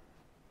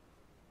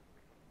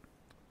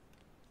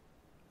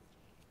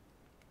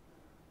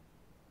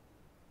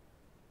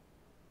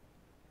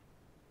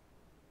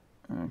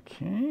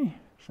 Okay,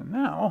 so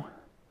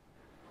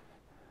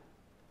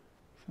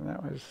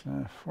that was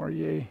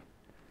Fourier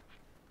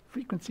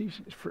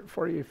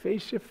Fourier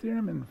phase shift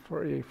theorem and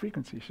Fourier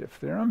frequency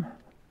shift theorem.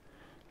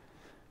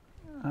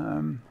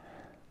 So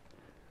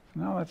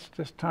now let's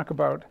just talk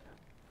about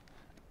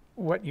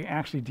what you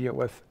actually deal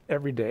with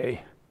every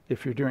day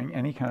if you're doing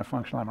any kind of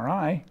functional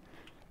MRI,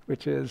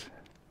 which is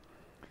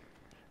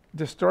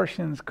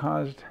distortions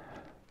caused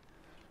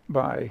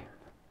by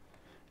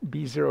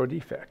B0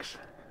 defects.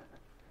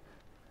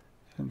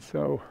 And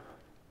so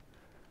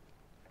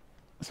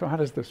how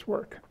does this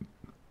work?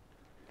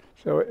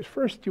 So at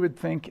first you would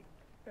think,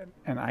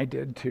 and I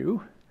did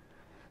too,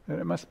 that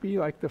it must be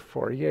like the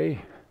Fourier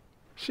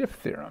shift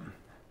theorem.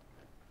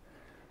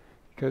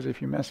 Because if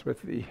you mess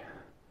with the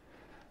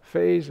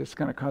phase, it's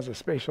going to cause a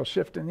spatial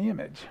shift in the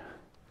image.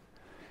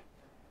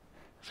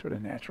 Sort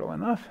of natural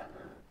enough.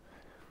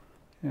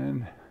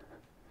 And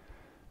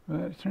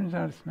but it turns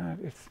out it's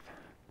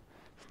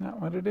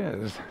not what it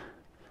is.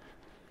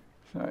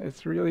 So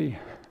it's really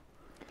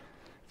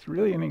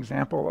an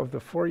example of the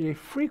Fourier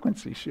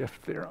frequency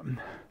shift theorem,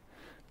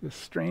 this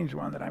strange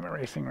one that I'm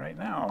erasing right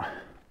now.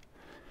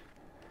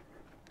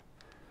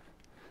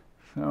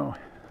 So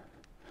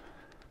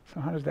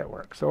how does that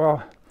work?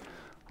 So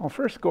I'll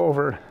first go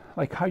over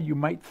like how you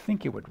might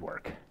think it would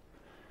work,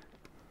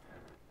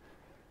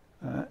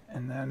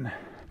 and then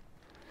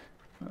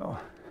we'll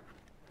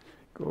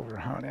go over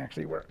how it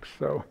actually works.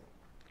 So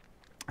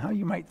how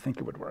you might think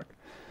it would work.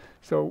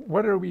 So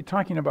what are we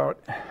talking about?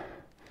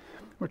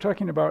 We're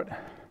talking about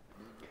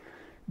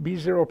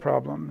B0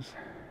 problems,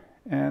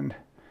 and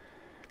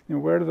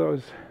where do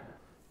those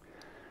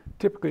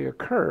typically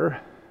occur?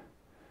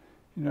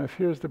 If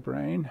here's the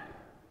brain,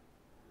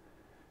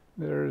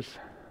 there's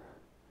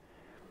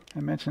I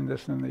mentioned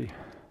this in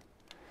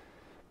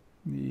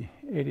the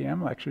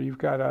ADM lecture. You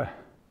got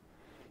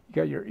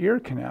your ear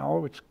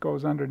canal, which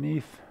goes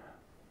underneath,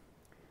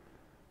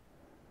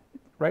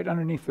 right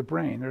underneath the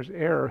brain. There's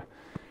air.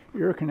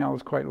 Ear canal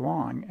is quite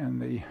long,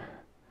 and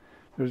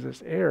there's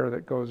this air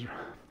that goes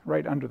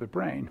right under the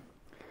brain.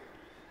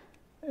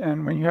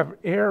 And when you have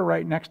air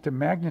right next to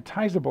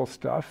magnetizable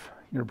stuff,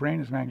 your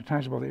brain is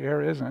magnetizable, the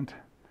air isn't,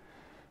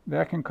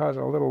 that can cause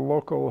a little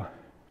local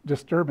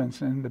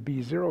disturbance in the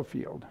B0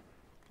 field.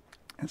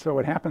 And so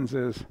what happens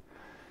is,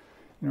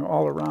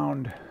 all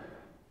around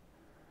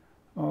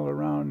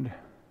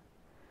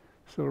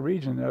this little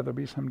region there'll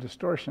be some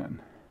distortion.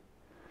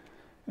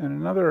 And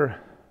another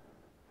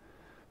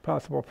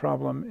possible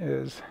problem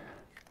is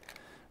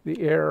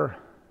the air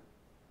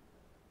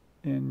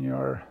in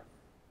your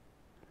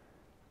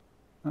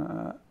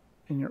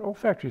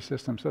olfactory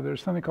system. So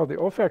there's something called the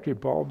olfactory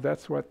bulb.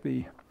 That's where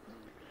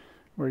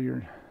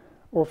your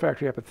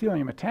olfactory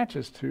epithelium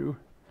attaches to.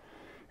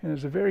 And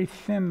there's a very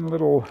thin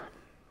little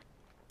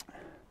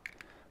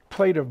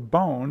plate of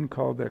bone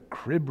called the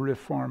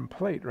cribriform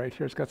plate right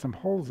here. It's got some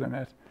holes in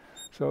it.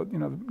 So,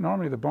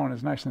 normally the bone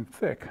is nice and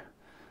thick,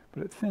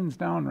 but it thins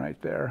down right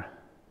there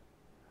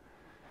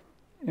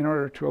in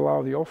order to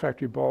allow the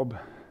olfactory bulb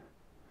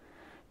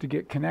to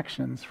get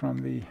connections from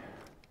the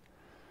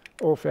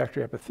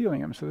olfactory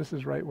epithelium. So this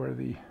is right where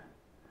the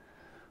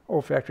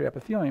olfactory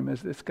epithelium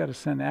is. It's got to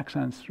send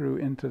axons through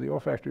into the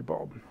olfactory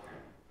bulb.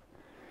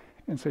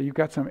 And so you've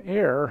got some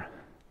air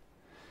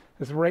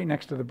that's right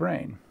next to the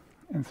brain.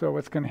 And so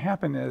what's going to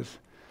happen is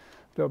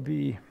there'll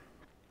be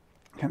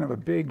kind of a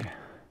big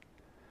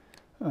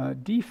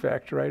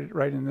defect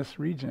right in this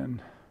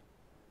region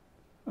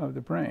of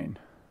the brain.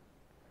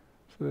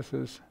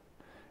 So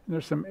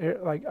there's some air,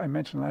 like I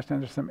mentioned last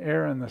time, there's some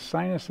air in the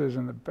sinuses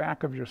in the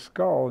back of your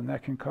skull, and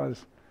that can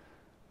cause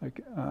a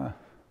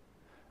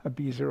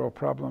B0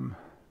 problem.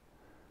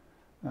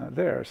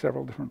 There are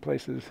several different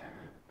places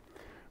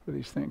for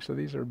these things. So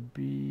these are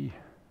B0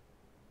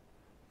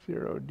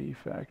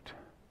 defect.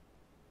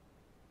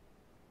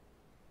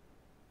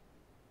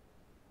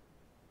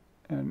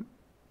 And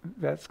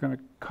that's going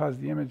to cause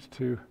the image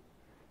to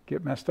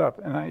get messed up.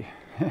 And I,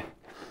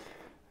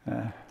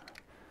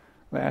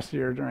 last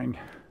year during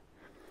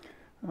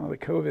all the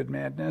COVID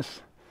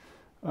madness,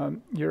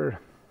 your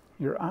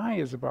eye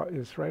is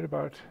right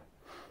about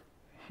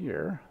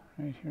here.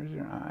 Right here's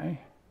your eye,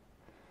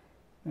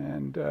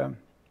 and then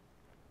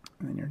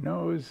your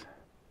nose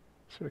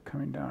sort of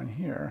coming down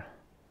here.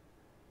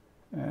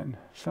 And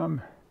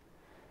some,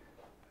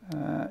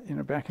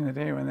 back in the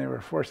day when they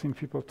were forcing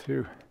people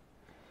to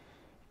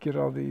get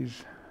all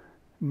these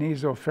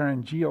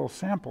nasopharyngeal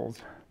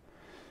samples,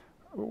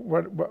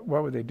 what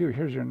would they do?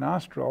 Here's your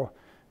nostril.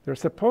 They're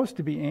supposed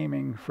to be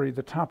aiming for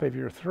the top of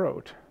your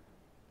throat.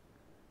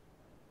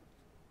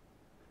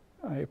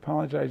 I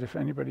apologize if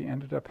anybody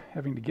ended up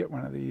having to get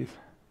one of these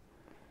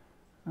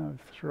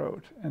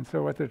throat. And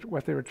so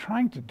what they were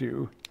trying to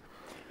do,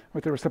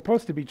 what they were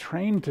supposed to be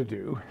trained to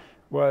do,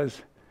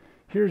 was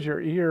here's your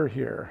ear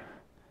here.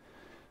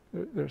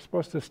 They're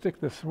supposed to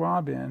stick the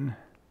swab in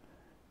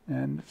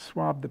and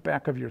swab the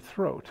back of your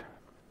throat.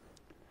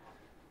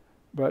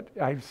 But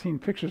I've seen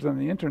pictures on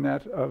the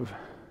internet of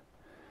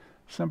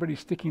somebody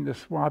sticking the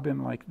swab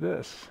in like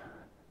this.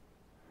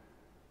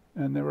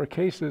 And there were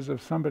cases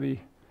of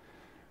somebody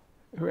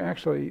who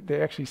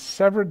they actually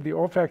severed the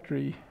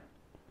olfactory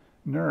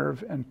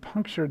nerve and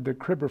punctured the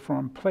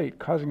cribriform plate,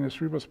 causing the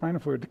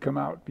cerebrospinal fluid to come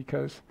out.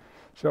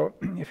 So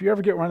if you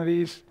ever get one of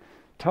these,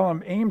 tell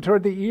them aim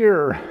toward the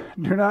ear.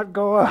 Do not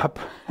go up.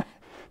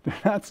 Do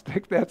not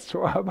stick that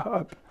swab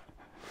up.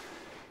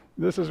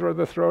 This is where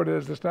the throat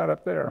is. It's not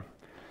up there.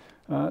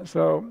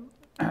 So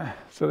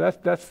that's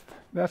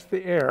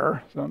the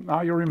air. So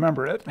now you'll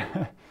remember it.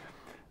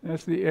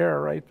 That's the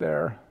air right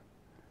there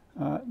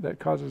that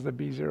causes the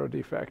B0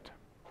 defect.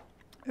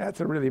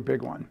 That's a really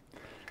big one,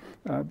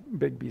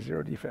 big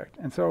B0 defect.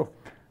 And so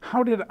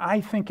how did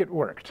I think it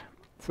worked?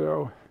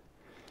 So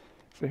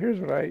here's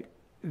what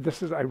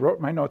I wrote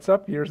my notes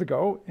up years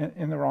ago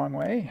in the wrong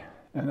way.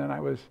 And then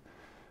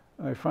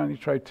I finally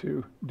tried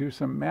to do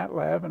some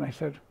MATLAB, and I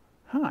said,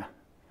 I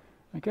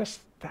guess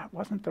that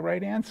wasn't the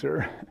right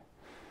answer.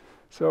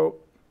 So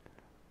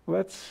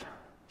let's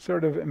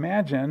sort of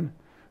imagine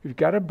we've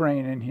got a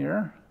brain in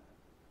here,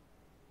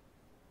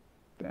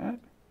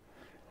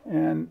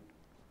 and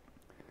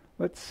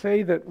let's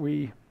say that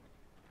we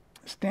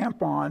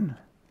stamp on,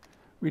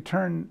 we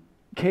turn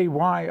ky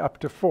up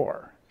to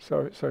 4.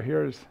 So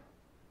here's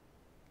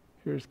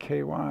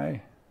ky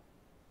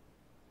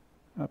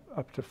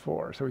up to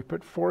 4. So we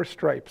put 4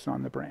 stripes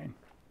on the brain.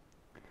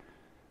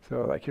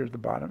 So like here's the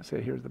bottom,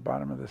 say here's the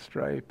bottom of the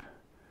stripe,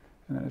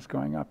 and then it's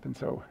going up. And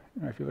so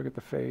if you look at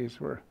the phase,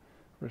 we're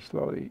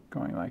slowly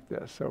going like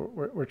this. So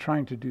we're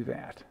trying to do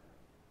that.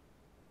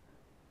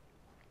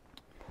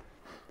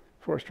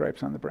 4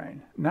 stripes on the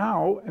brain.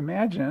 Now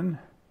imagine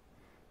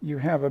you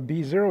have a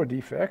B0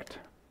 defect,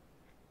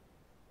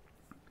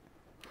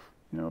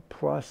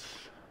 plus.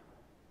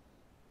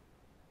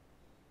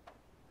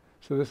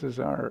 So this is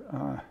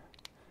our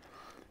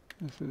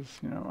This is,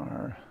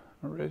 our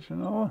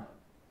original,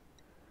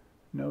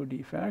 no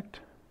defect.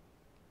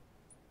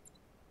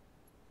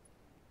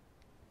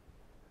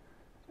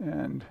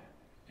 And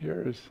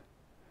here's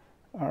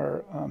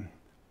our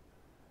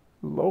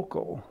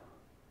local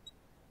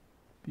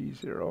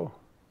B0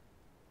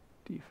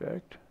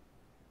 defect.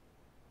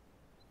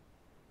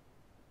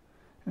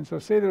 And so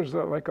say there's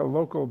like a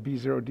local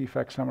B0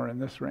 defect somewhere in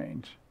this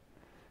range.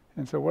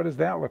 And so what does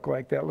that look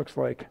like? That looks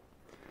like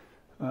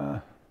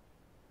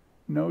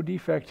no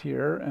defect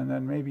here, and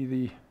then maybe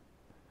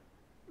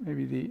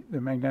the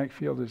magnetic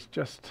field is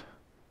just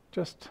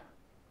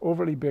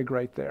overly big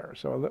right there.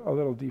 So a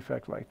little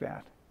defect like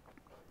that.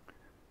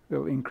 A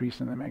little increase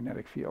in the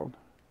magnetic field.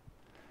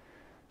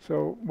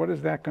 So what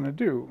is that going to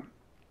do?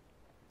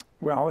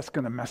 Well, it's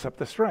going to mess up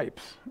the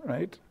stripes,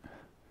 right?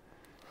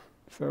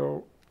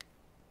 So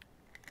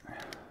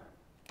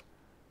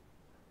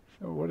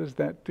what does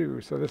that do?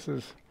 So this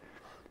is,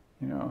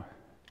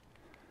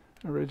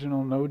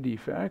 original no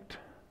defect.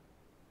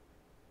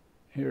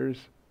 Here's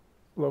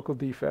local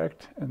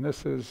defect, and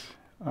this is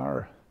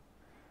our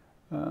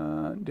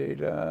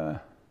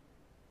data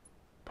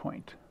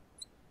point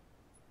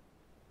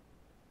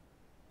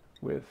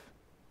with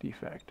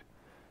defect.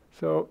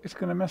 So it's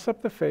going to mess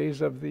up the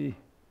phase of the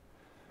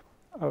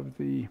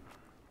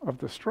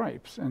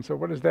stripes. And so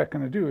what is that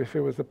going to do? If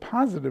it was a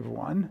positive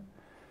one,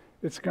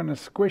 it's going to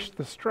squish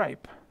the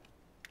stripe.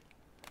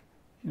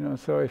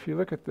 So if you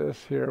look at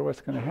this here,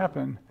 what's going to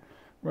happen?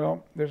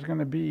 Well, there's going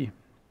to be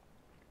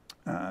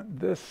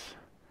this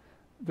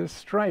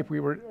stripe. We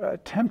were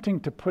attempting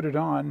to put it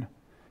on,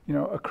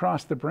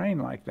 across the brain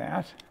like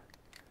that.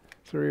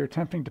 So we were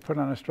attempting to put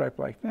on a stripe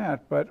like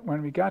that. But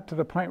when we got to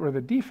the point where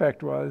the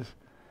defect was,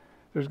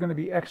 there's going to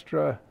be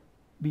extra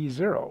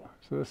B0.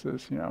 So this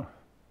is,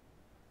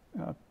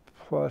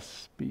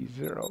 plus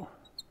B0.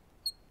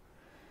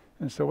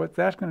 And so what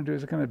that's going to do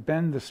is it's going to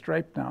bend the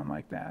stripe down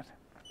like that,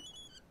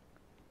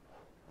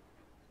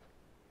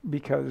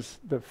 because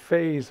the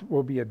phase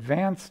will be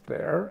advanced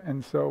there,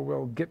 and so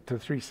we'll get to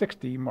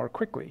 360 more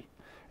quickly.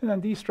 And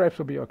then these stripes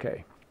will be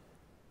okay.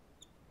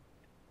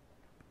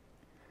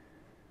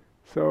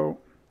 So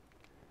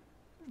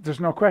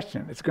there's no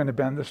question it's going to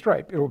bend the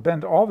stripe. It will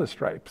bend all the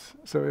stripes.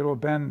 So it will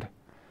bend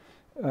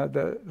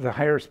the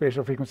higher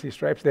spatial frequency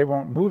stripes. They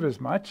won't move as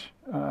much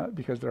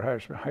because they're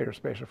higher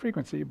spatial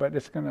frequency, but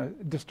it's going to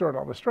distort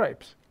all the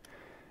stripes.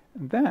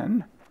 And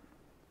then,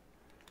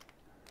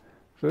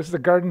 so this is the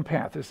garden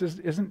path. This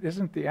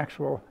isn't the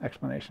actual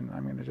explanation.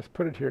 I'm going to just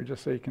put it here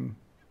just so you can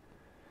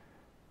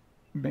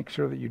make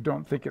sure that you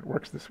don't think it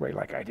works this way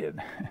like I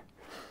did.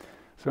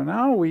 So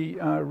now we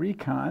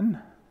recon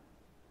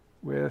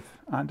with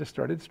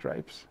undistorted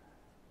stripes.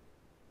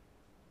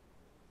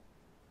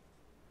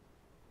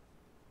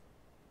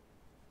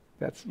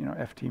 That's,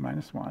 ft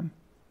minus 1.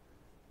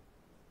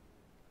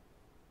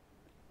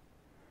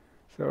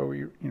 So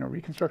we,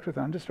 reconstruct with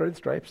undistorted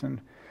stripes, and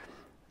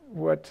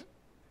what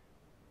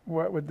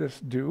would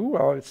this do?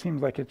 Well, it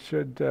seems like it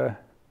should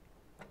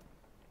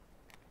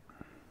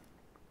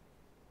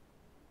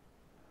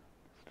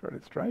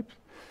distorted stripes.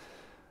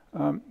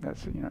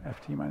 That's,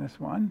 ft minus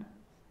 1.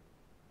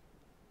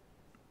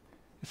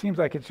 It seems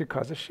like it should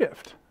cause a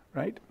shift,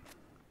 right?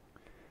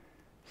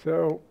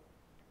 So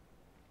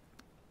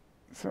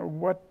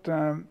what,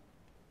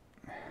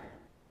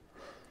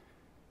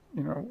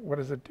 what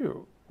does it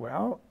do?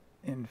 Well,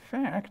 in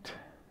fact,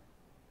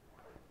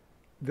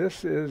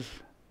 this is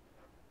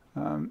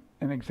an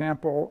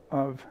example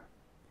of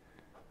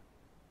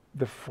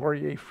the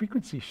Fourier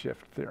frequency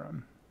shift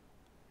theorem.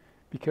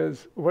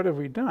 Because what have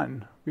we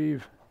done?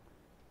 We've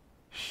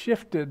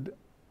shifted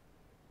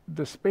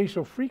the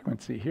spatial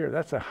frequency here.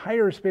 That's a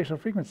higher spatial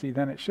frequency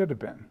than it should have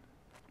been.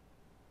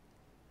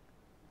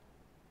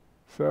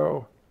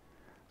 So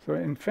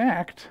in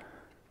fact,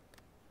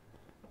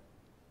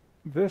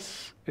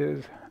 there's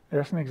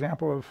an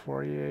example of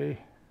Fourier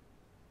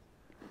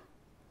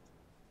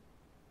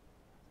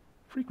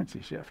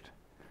frequency shift.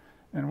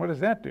 And what does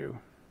that do?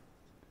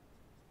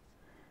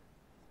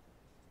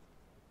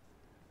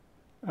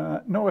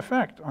 No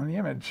effect on the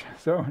image.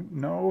 So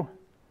no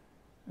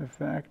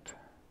effect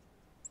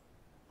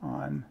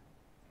on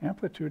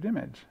amplitude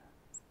image.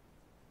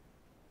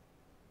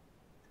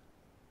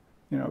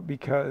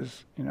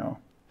 Because,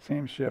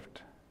 same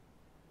shift,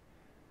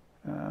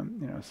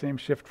 same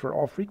shift for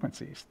all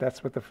frequencies.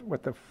 That's what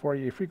the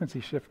Fourier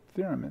frequency shift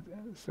theorem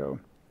is. So,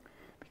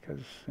 because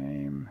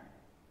same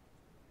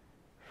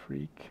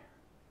freak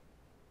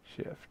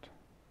shift,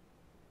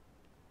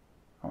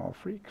 all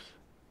freaks.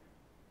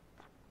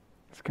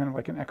 It's kind of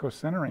like an echo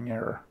centering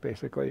error,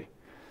 basically.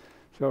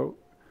 So,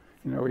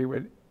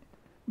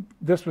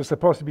 this was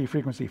supposed to be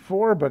frequency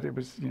 4, but it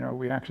was,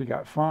 we actually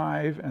got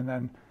 5, and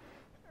then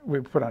we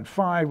put on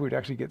 5, we'd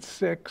actually get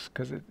 6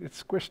 because it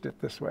squished it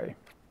this way.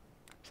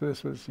 So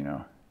this was,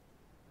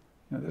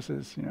 this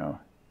is,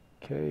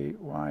 ky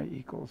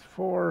equals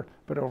 4,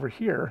 but over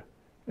here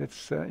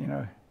it's,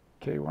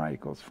 ky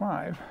equals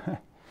 5.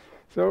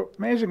 So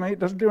amazingly, it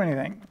doesn't do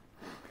anything.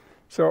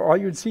 So all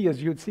you'd see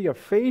is a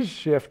phase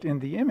shift in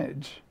the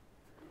image,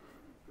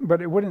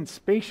 but it wouldn't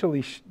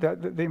spatially,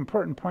 the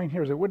important point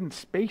here is it wouldn't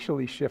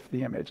spatially shift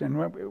the image.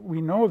 And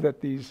we know that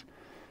these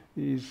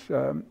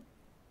B0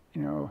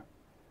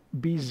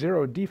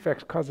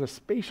 defects cause a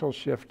spatial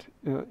shift,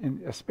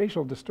 in a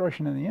spatial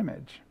distortion in the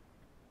image.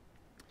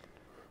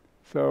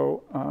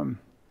 So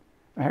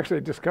I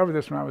actually discovered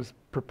this when I was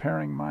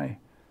preparing my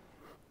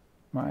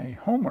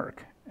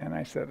homework, and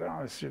I said, oh,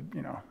 this should,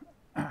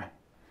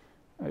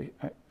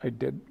 I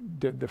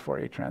did the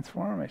Fourier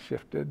transform. I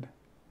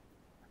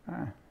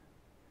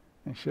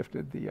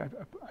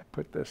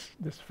put this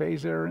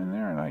phase error in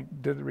there, and I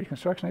did the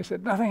reconstruction. I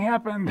said, nothing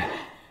happened.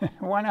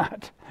 Why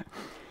not?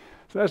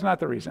 So that's not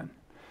the reason.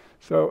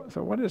 So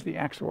what is the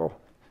actual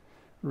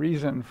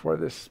reason for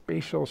this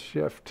spatial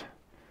shift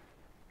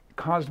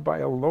caused by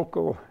a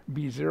local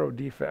B0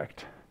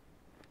 defect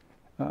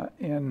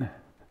in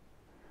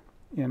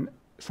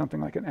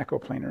something like an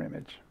echoplanar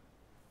image?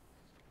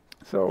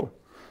 So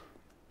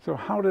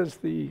how does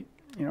the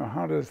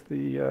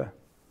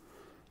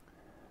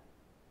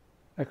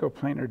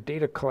echoplanar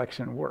data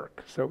collection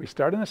work? So we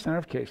start in the center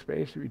of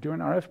K-space. We do an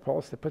RF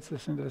pulse that puts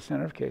this into the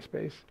center of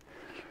K-space.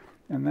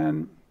 And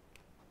then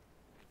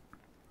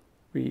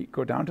we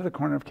go down to the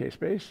corner of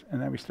K-space,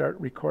 and then we start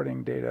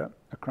recording data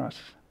across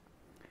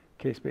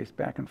K-space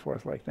back and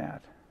forth like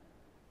that.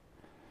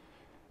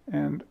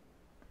 And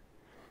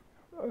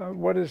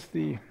what is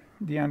the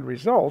end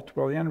result?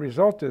 Well, the end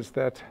result is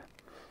that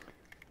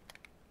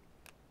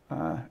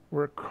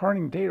we're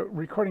recording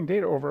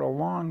data over a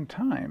long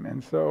time.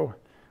 And so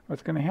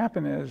what's going to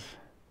happen is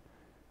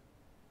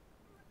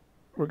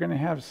we're going to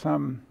have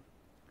some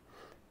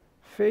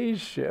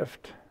phase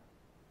shift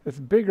that's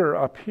bigger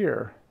up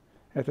here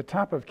at the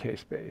top of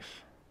K-space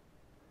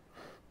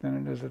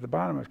than it is at the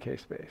bottom of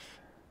K-space.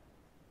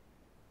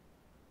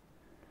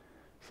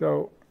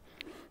 So,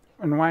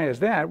 and why is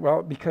that?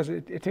 Well, because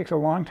it takes a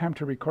long time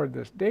to record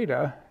this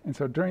data, and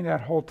so during that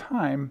whole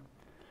time,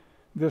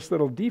 this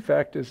little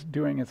defect is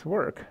doing its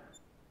work,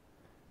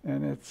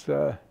 and it's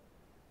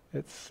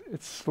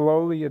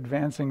slowly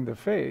advancing the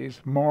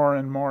phase more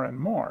and more and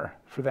more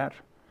for that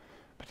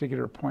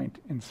particular point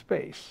in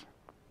space.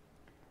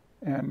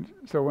 And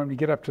so when we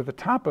get up to the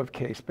top of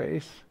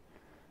K-space,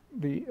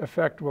 the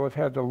effect will have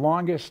had the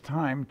longest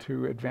time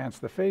to advance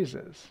the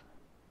phases.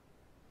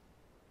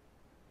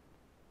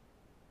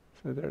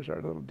 So there's our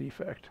little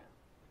defect.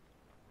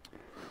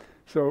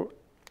 So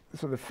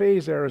the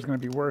phase error is going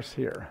to be worse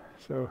here.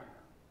 So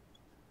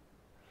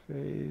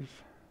phase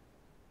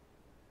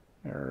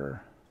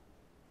error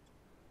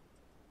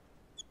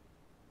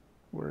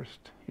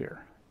worst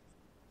here.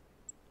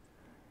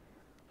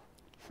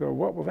 So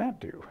what will that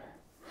do?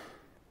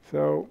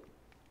 So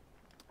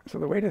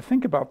the way to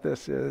think about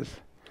this is,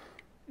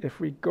 if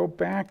we go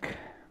back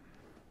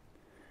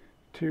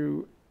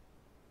to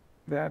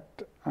that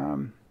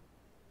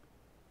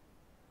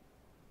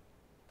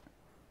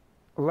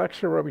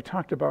lecture where we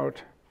talked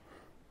about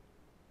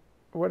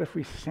what if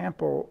we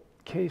sample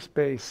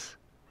K-space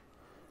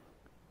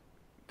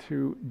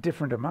to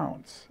different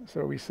amounts.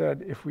 So we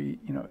said if we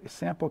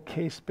sample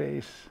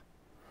K-space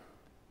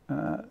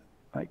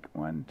like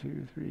 1,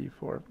 2, 3,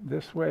 4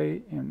 this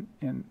way in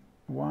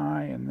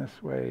Y and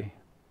this way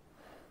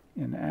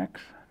in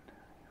X,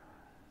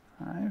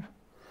 5,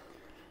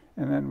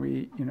 and then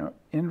we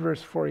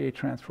inverse Fourier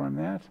transform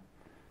that,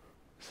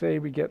 say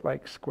we get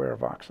like square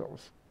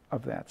voxels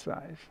of that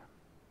size.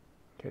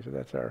 Okay, so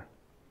that's our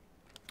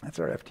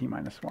ft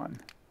minus 1.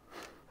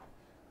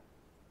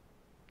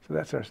 So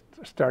that's our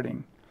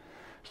starting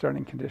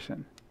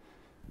condition.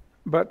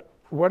 But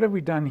what have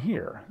we done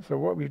here? So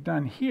what we've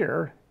done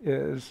here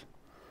is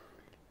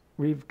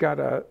we've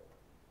got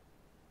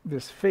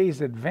this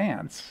phase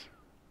advance,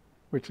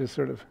 which is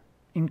sort of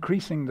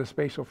increasing the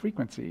spatial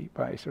frequency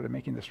by sort of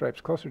making the stripes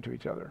closer to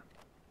each other.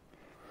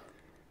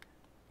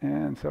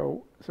 And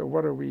so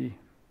what are we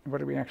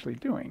actually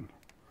doing?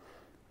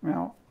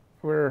 Well,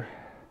 we're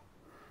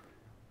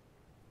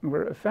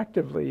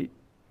effectively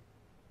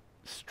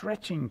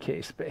stretching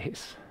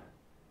K-space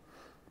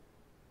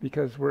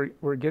because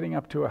we're getting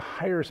up to a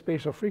higher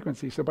spatial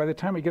frequency. So by the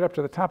time we get up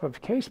to the top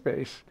of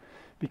K-space,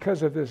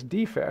 because of this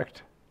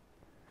defect,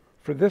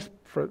 for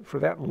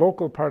that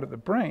local part of the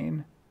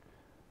brain,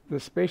 the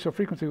spatial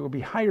frequency will be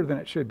higher than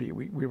it should be.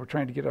 We were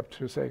trying to get up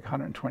to, say,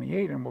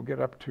 128, and we'll get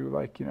up to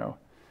like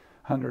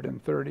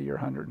 130 or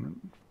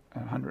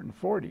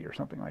 140 or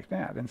something like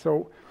that. And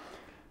so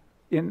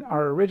in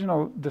our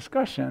original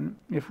discussion,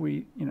 if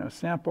we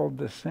sampled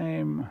the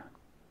same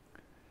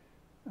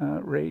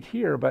rate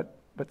here, but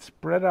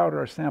spread out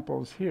our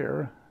samples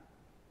here,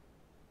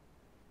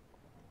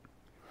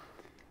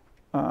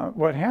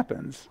 what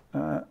happens?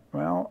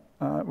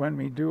 When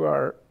we do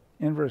our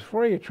inverse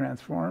Fourier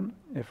transform,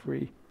 if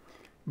we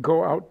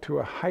go out to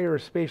a higher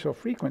spatial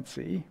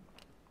frequency,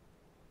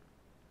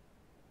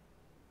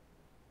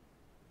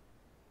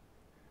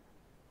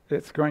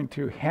 it's going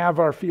to have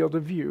our field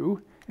of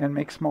view and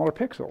make smaller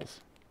pixels.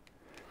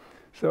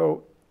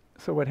 So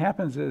what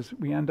happens is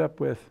we end up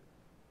with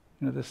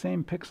the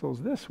same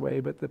pixels this way,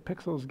 but the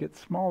pixels get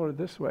smaller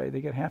this way.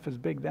 They get half as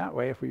big that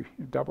way if we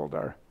doubled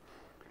our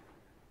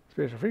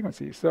spatial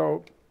frequency.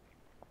 So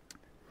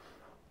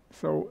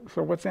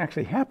what's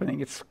actually happening?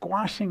 It's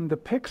squashing the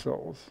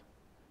pixels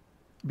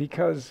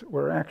because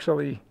we're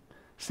actually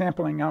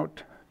sampling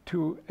out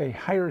to a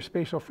higher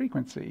spatial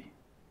frequency.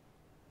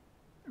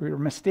 We were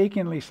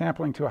mistakenly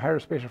sampling to a higher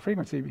spatial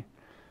frequency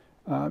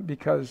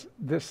because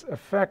this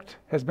effect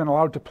has been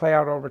allowed to play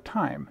out over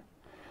time.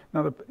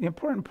 Now, the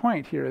important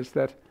point here is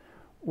that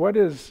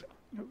what's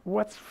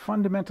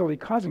fundamentally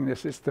causing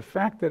this is the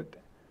fact that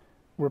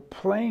we're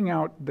playing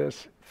out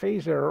this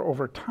phase error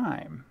over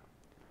time.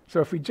 So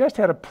if we just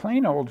had a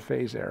plain old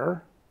phase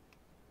error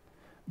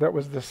that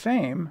was the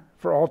same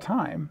for all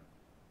time,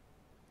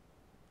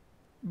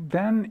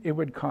 then it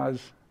would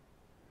cause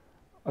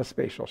a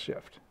spatial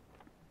shift,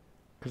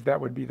 because that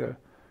would be the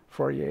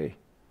Fourier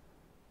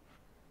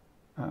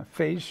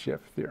phase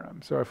shift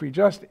theorem. So if we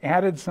just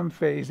added some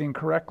phase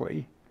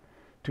incorrectly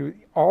to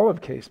all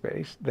of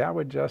k-space, that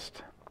would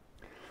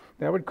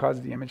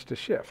cause the image to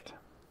shift.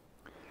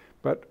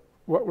 But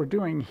what we're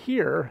doing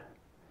here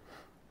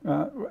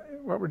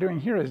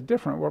is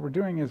different. What we're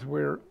doing is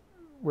we're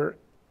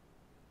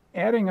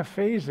adding a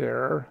phase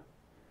error,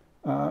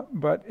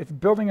 but it's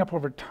building up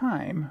over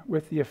time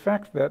with the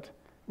effect that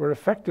we're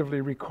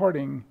effectively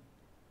recording,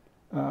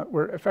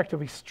 we're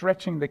effectively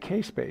stretching the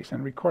k-space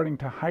and recording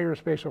to higher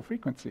spatial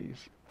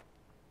frequencies.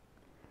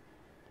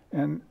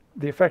 And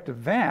the effect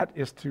of that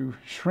is to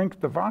shrink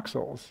the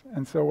voxels.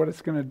 And so what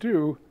it's going to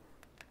do,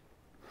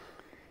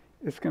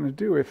 if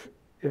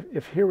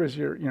here was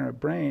your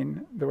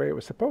brain the way it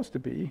was supposed to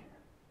be,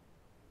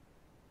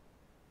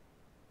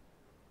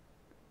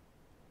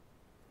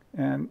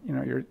 and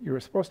you were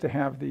supposed to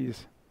have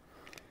these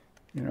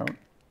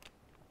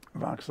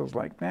voxels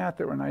like that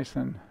were nice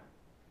and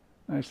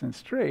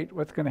straight,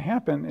 what's going to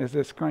happen is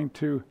it's going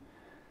to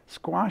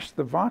squash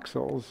the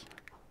voxels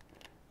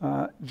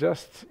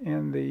just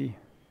in the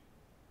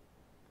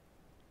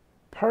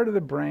part of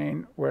the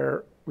brain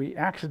where we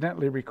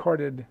accidentally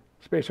recorded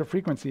spatial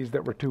frequencies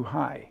that were too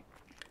high.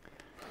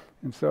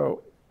 And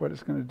so what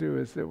it's going to do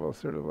is it will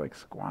sort of like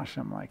squash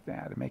them like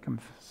that and make them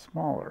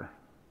smaller.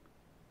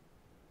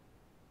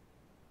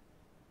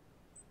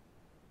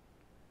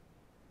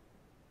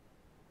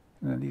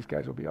 And then these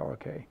guys will be all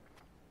okay.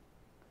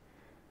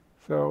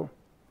 So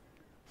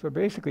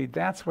basically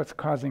that's what's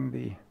causing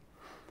the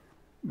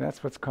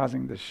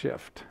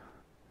shift.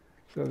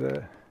 So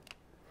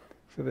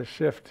the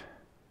shift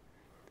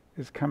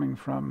is coming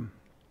from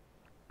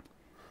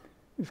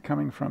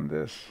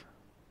this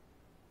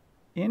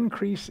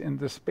increase in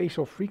the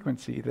spatial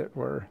frequency that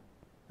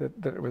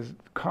was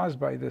caused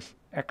by this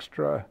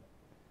extra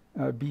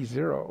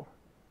B0.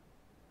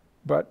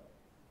 But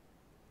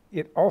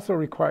it also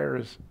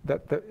requires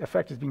that the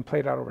effect is being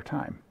played out over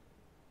time.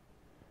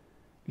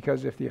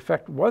 Because if the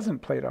effect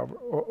wasn't played out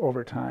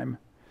over time,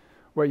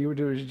 what you would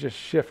do is you just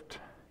shift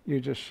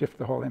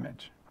the whole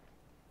image.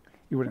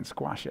 You wouldn't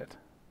squash it.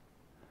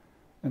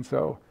 And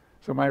so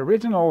my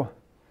original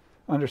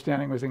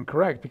understanding was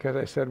incorrect, because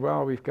I said,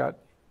 well,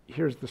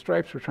 here's the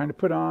stripes we're trying to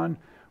put on.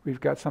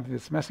 We've got something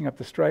that's messing up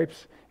the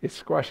stripes. It's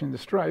squashing the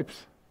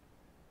stripes,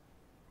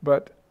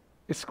 but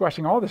it's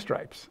squashing all the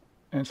stripes.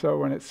 And so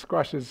when it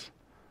squashes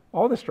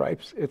all the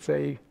stripes, it's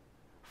a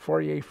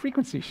Fourier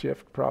frequency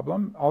shift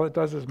problem. All it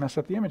does is mess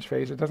up the image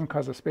phase. It doesn't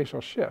cause a spatial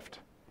shift.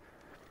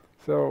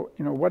 So,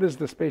 what is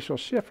the spatial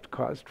shift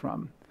caused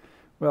from?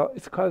 Well,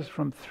 it's caused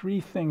from three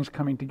things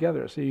coming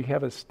together. So you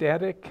have a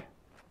static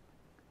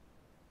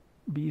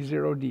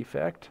B0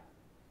 defect.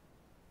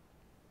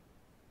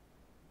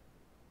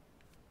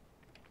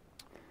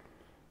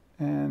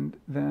 And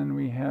then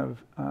we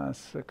have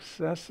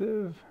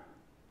successive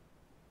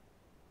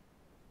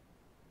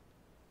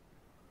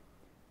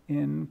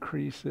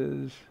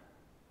increases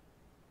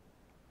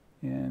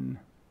in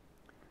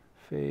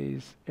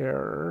phase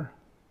error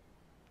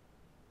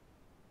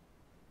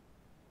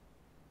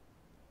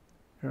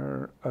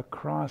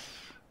across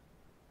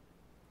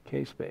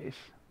k-space.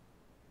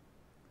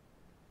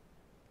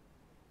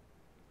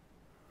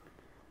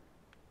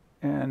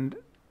 And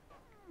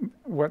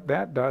what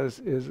that does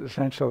is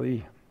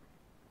essentially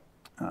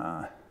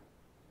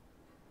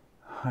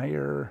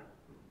higher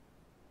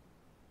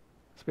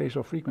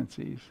spatial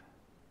frequencies.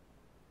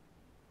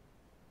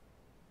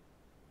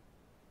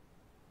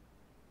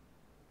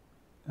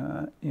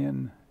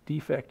 In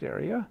defect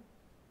area,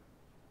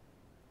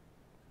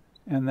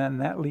 and then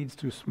that leads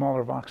to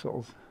smaller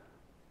voxels.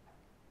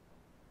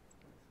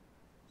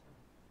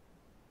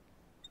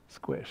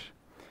 Squish.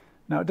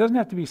 Now it doesn't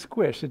have to be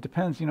squish. It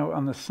depends,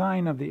 on the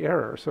sign of the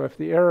error. So if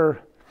the error,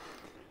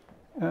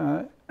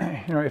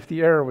 if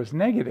the error was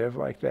negative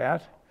like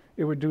that,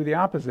 it would do the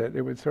opposite.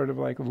 It would sort of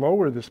like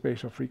lower the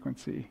spatial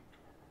frequency.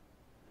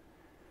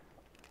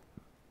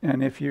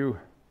 And if you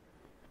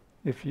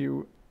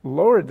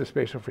lowered the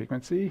spatial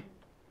frequency,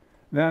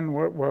 then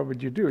what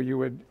would you do? You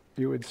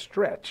would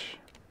stretch.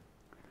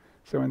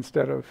 So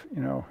instead of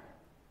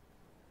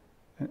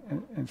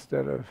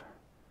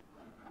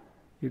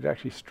you'd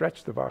actually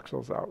stretch the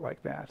voxels out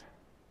like that.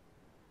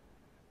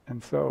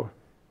 And so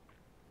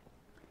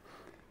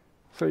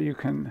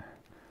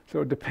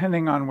So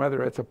depending on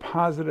whether it's a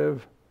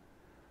positive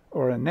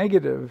or a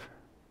negative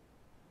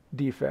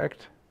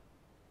defect,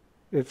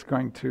 it's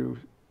going to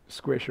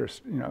squish or,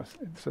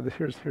 so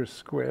here's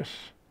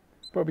squish,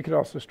 but we could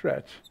also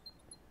stretch.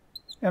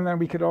 And then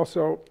we could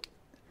also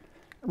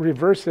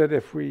reverse it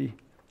if we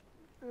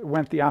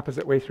went the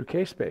opposite way through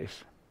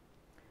k-space.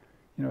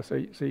 So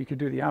you could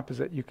do the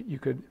opposite. You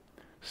could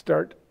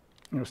start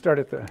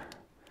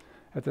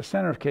at the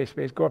center of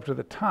k-space, go up to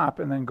the top,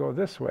 and then go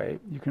this way.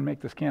 You can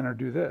make the scanner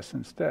do this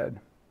instead.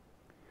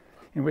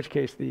 In which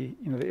case, the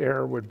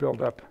error would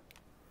build up.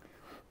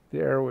 The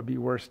error would be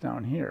worse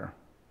down here.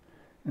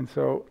 And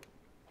so,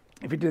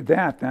 if you did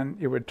that, then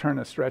it would turn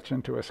a stretch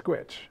into a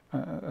squish.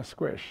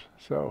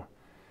 So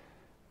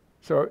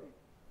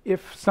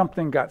if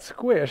something got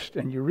squished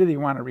and you really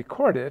want to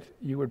record it,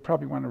 you would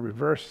probably want to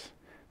reverse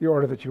the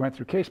order that you went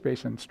through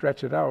k-space and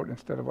stretch it out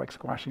instead of like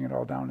squashing it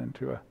all down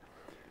into a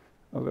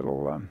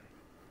little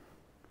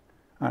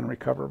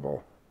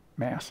unrecoverable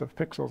mass of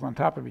pixels on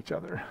top of each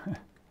other.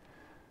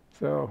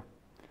 So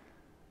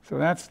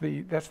that's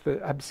the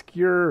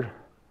obscure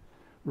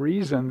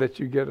reason that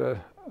you get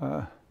a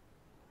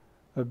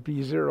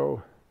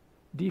B0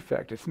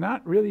 defect. It's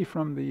not really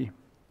from the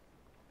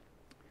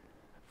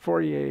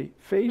Fourier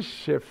phase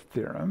shift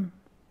theorem,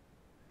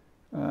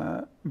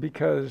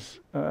 because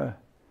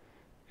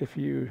if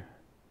you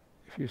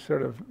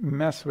sort of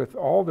mess with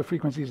all the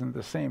frequencies in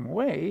the same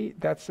way,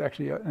 that's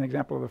actually an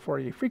example of the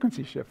Fourier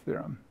frequency shift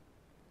theorem.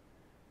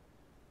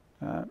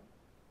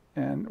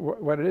 And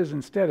what it is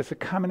instead, it's a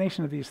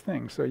combination of these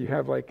things. So you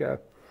have like a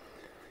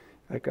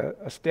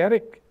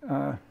static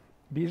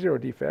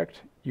B0 defect.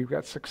 You've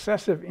got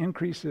successive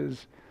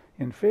increases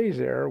in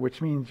phase error,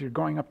 which means you're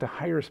going up to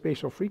higher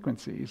spatial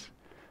frequencies,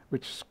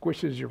 which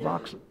squishes your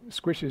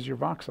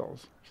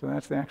voxels. So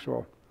that's the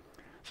actual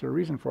sort of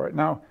reason for it.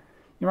 Now,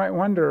 you might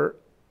wonder,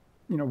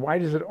 why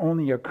does it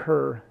only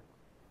occur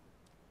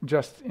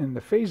just in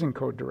the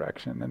phase-encode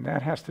direction? And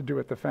that has to do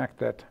with the fact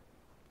that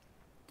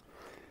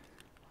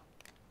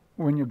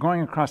when you're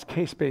going across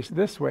k-space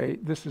this way,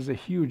 this is a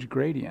huge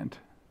gradient.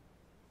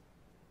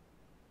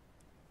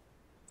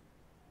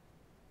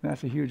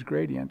 That's a huge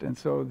gradient. And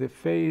so the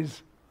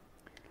phase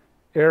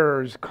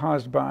errors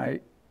caused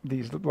by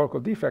these local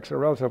defects are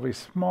relatively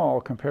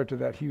small compared to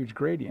that huge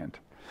gradient.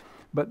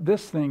 But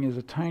this thing is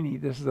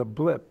this is a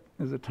blip,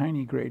 is a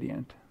tiny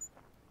gradient.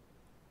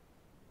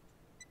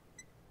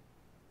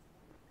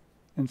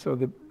 And so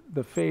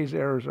the phase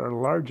errors are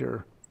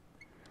larger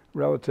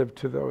relative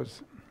to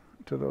those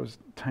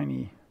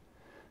tiny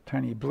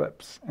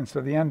blips. And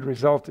so the end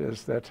result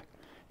is that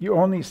you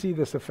only see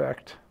this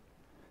effect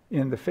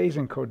in the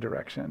phase-encode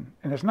direction.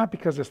 And it's not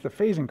because it's the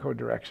phase-encode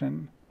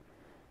direction,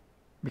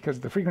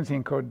 because the frequency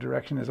encode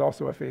direction is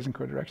also a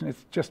phase-encode direction.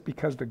 It's just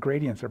because the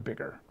gradients are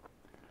bigger.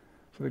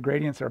 So the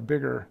gradients are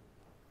bigger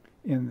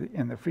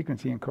in the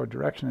frequency encode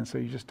direction, and so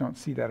you just don't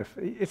see that.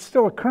 It's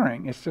still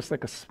occurring. It's just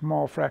like a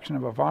small fraction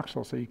of a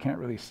voxel, so you can't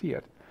really see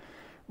it.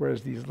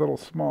 Whereas these little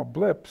small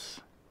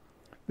blips,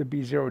 the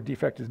B0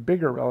 defect is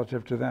bigger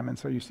relative to them, and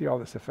so you see all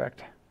this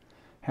effect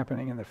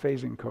happening in the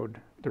phase encode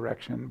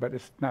direction, but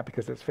it's not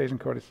because it's phase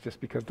encode, it's just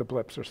because the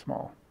blips are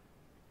small.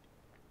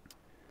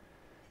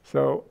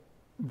 So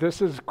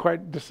this is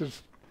kind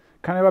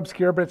of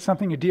obscure, but it's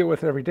something you deal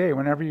with every day.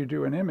 Whenever you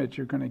do an image,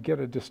 you're going to get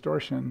a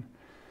distortion,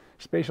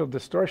 spatial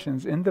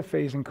distortions in the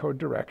phase encode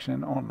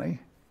direction only,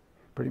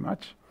 pretty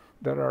much,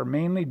 that are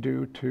mainly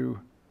due to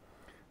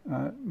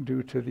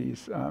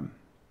these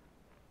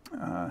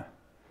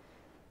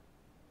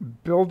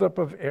buildup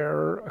of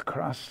error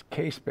across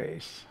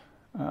k-space,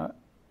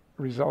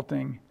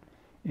 resulting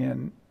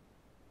in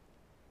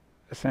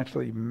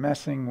essentially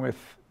messing with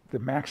the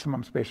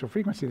maximum spatial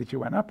frequency that you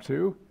went up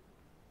to,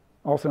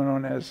 also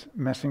known as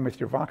messing with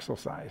your voxel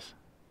size.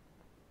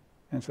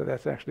 And so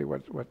that's actually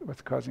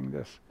what's causing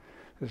this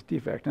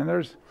defect. And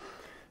there's,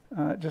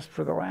 just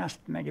for the last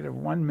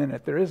 -1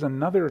 minute, there is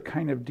another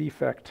kind of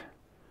defect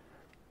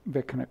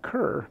that can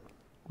occur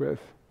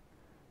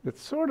that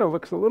sort of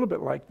looks a little bit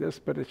like this,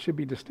 but it should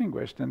be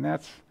distinguished, and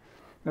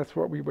that's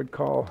what we would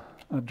call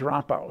a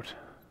dropout.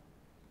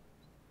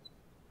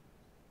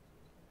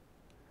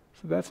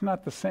 So that's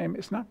not the same,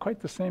 it's not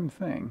quite the same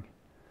thing.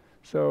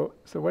 So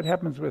what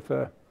happens with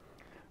a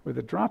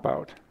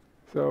dropout?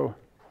 So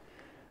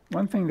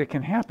one thing that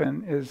can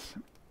happen is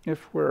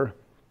if we're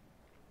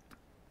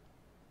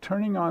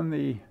turn on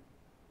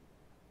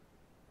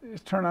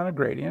a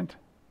gradient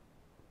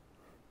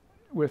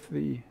with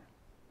the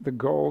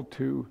goal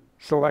to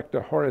select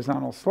a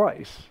horizontal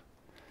slice.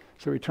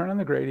 So we turn on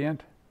the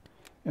gradient,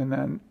 and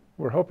then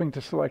we're hoping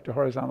to select a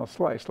horizontal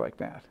slice like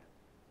that.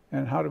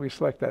 And how do we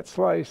select that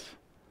slice?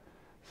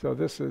 So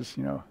this is,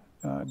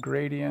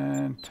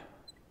 gradient,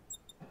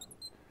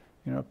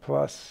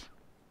 plus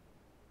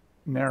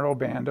narrow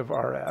band of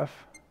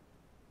RF.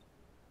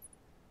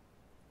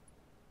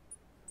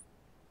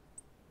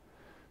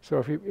 So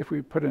if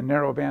we put a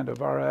narrow band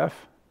of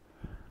RF,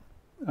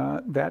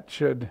 that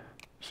should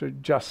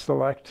just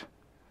select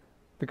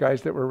the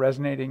guys that were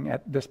resonating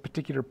at this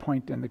particular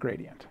point in the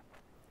gradient.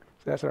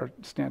 So that's our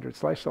standard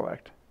slice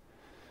select.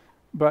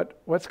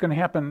 But what's going to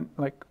happen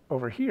like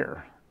over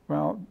here?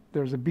 Well,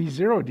 there's a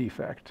B0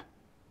 defect.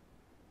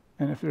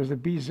 And if there's a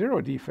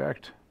B0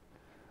 defect,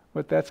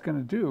 what that's going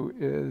to do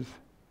is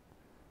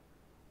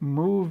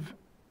move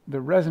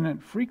the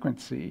resonant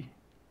frequency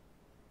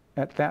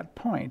at that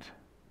point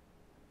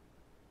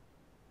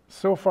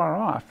so far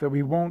off that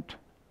we won't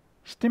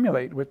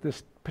stimulate with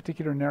this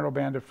particular narrow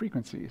band of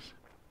frequencies.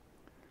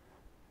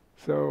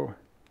 So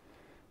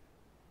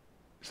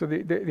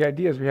the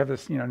idea is we have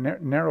this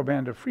narrow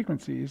band of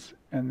frequencies,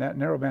 and that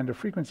narrow band of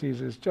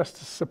frequencies is just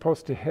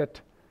supposed to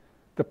hit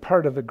the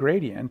part of the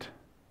gradient.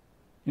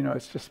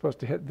 It's just supposed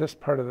to hit this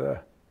part of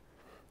the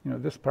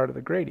this part of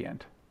the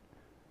gradient,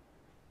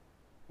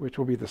 which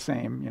will be the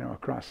same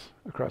across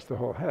the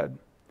whole head.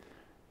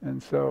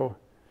 And so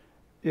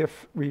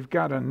if we've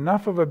got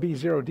enough of a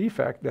B0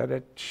 defect that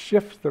it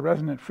shifts the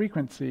resonant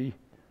frequency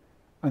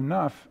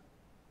enough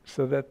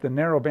so that the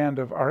narrow band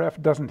of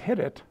RF doesn't hit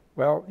it,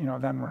 well,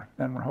 then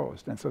we're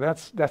hosed. And so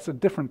that's a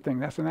different thing.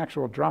 That's an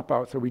actual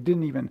dropout. So we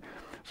didn't even.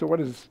 So what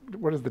does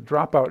the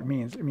dropout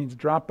means? It means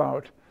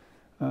dropout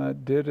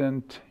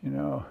didn't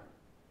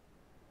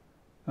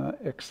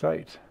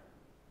excite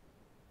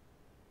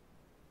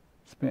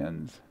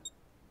spins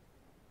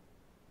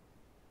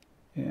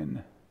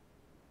in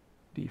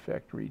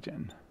defect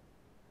region.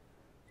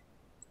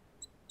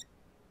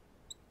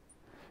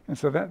 And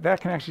so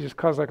that can actually just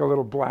cause like a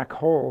little black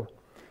hole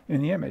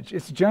in the image.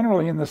 It's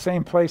generally in the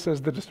same place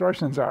as the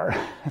distortions are.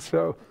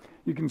 So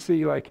you can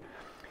see like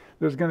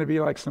there's going to be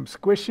like some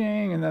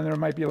squishing, and then there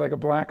might be like a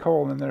black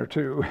hole in there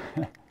too.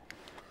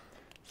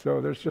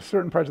 So there's just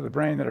certain parts of the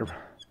brain that are,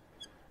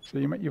 so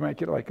you might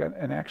get like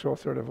an actual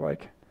sort of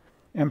like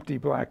empty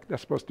black,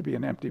 that's supposed to be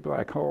an empty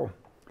black hole.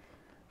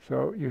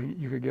 So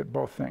you could get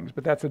both things,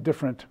 but it's a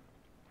different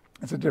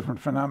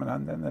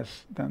phenomenon than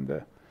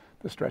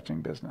the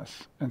stretching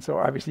business. And so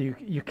obviously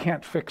you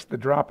can't fix the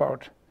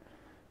dropout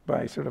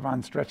by sort of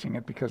unstretching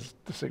it because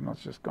the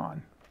signal's just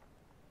gone.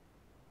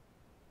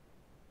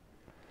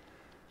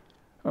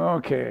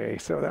 Okay,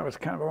 so that was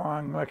kind of a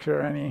long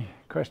lecture. Any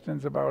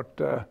questions about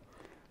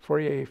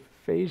Fourier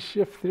phase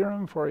shift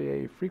theorem,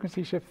 Fourier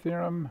frequency shift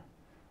theorem,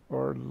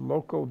 or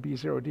local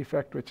B0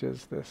 defect, which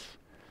is this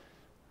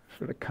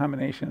sort of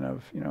combination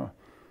of,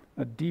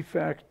 a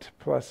defect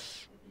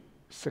plus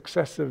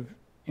successive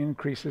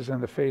increases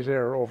in the phase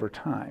error over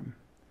time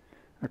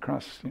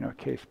across,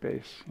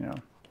 K-space,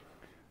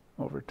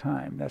 over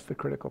time. That's the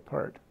critical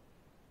part.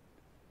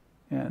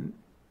 And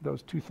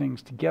those two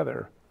things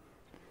together,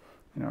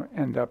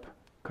 end up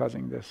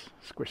causing this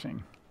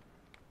squishing.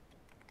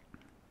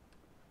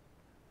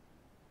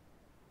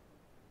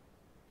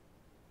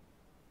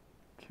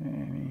 Okay,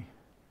 any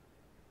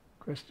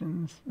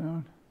questions?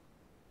 No?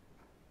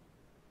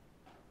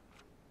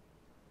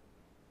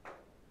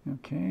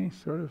 Okay,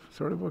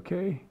 sort of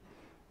okay.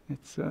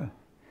 It's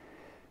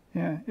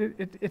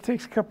it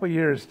takes a couple of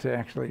years to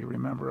actually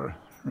remember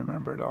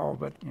it all,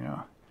 but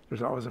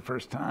there's always a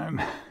first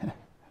time.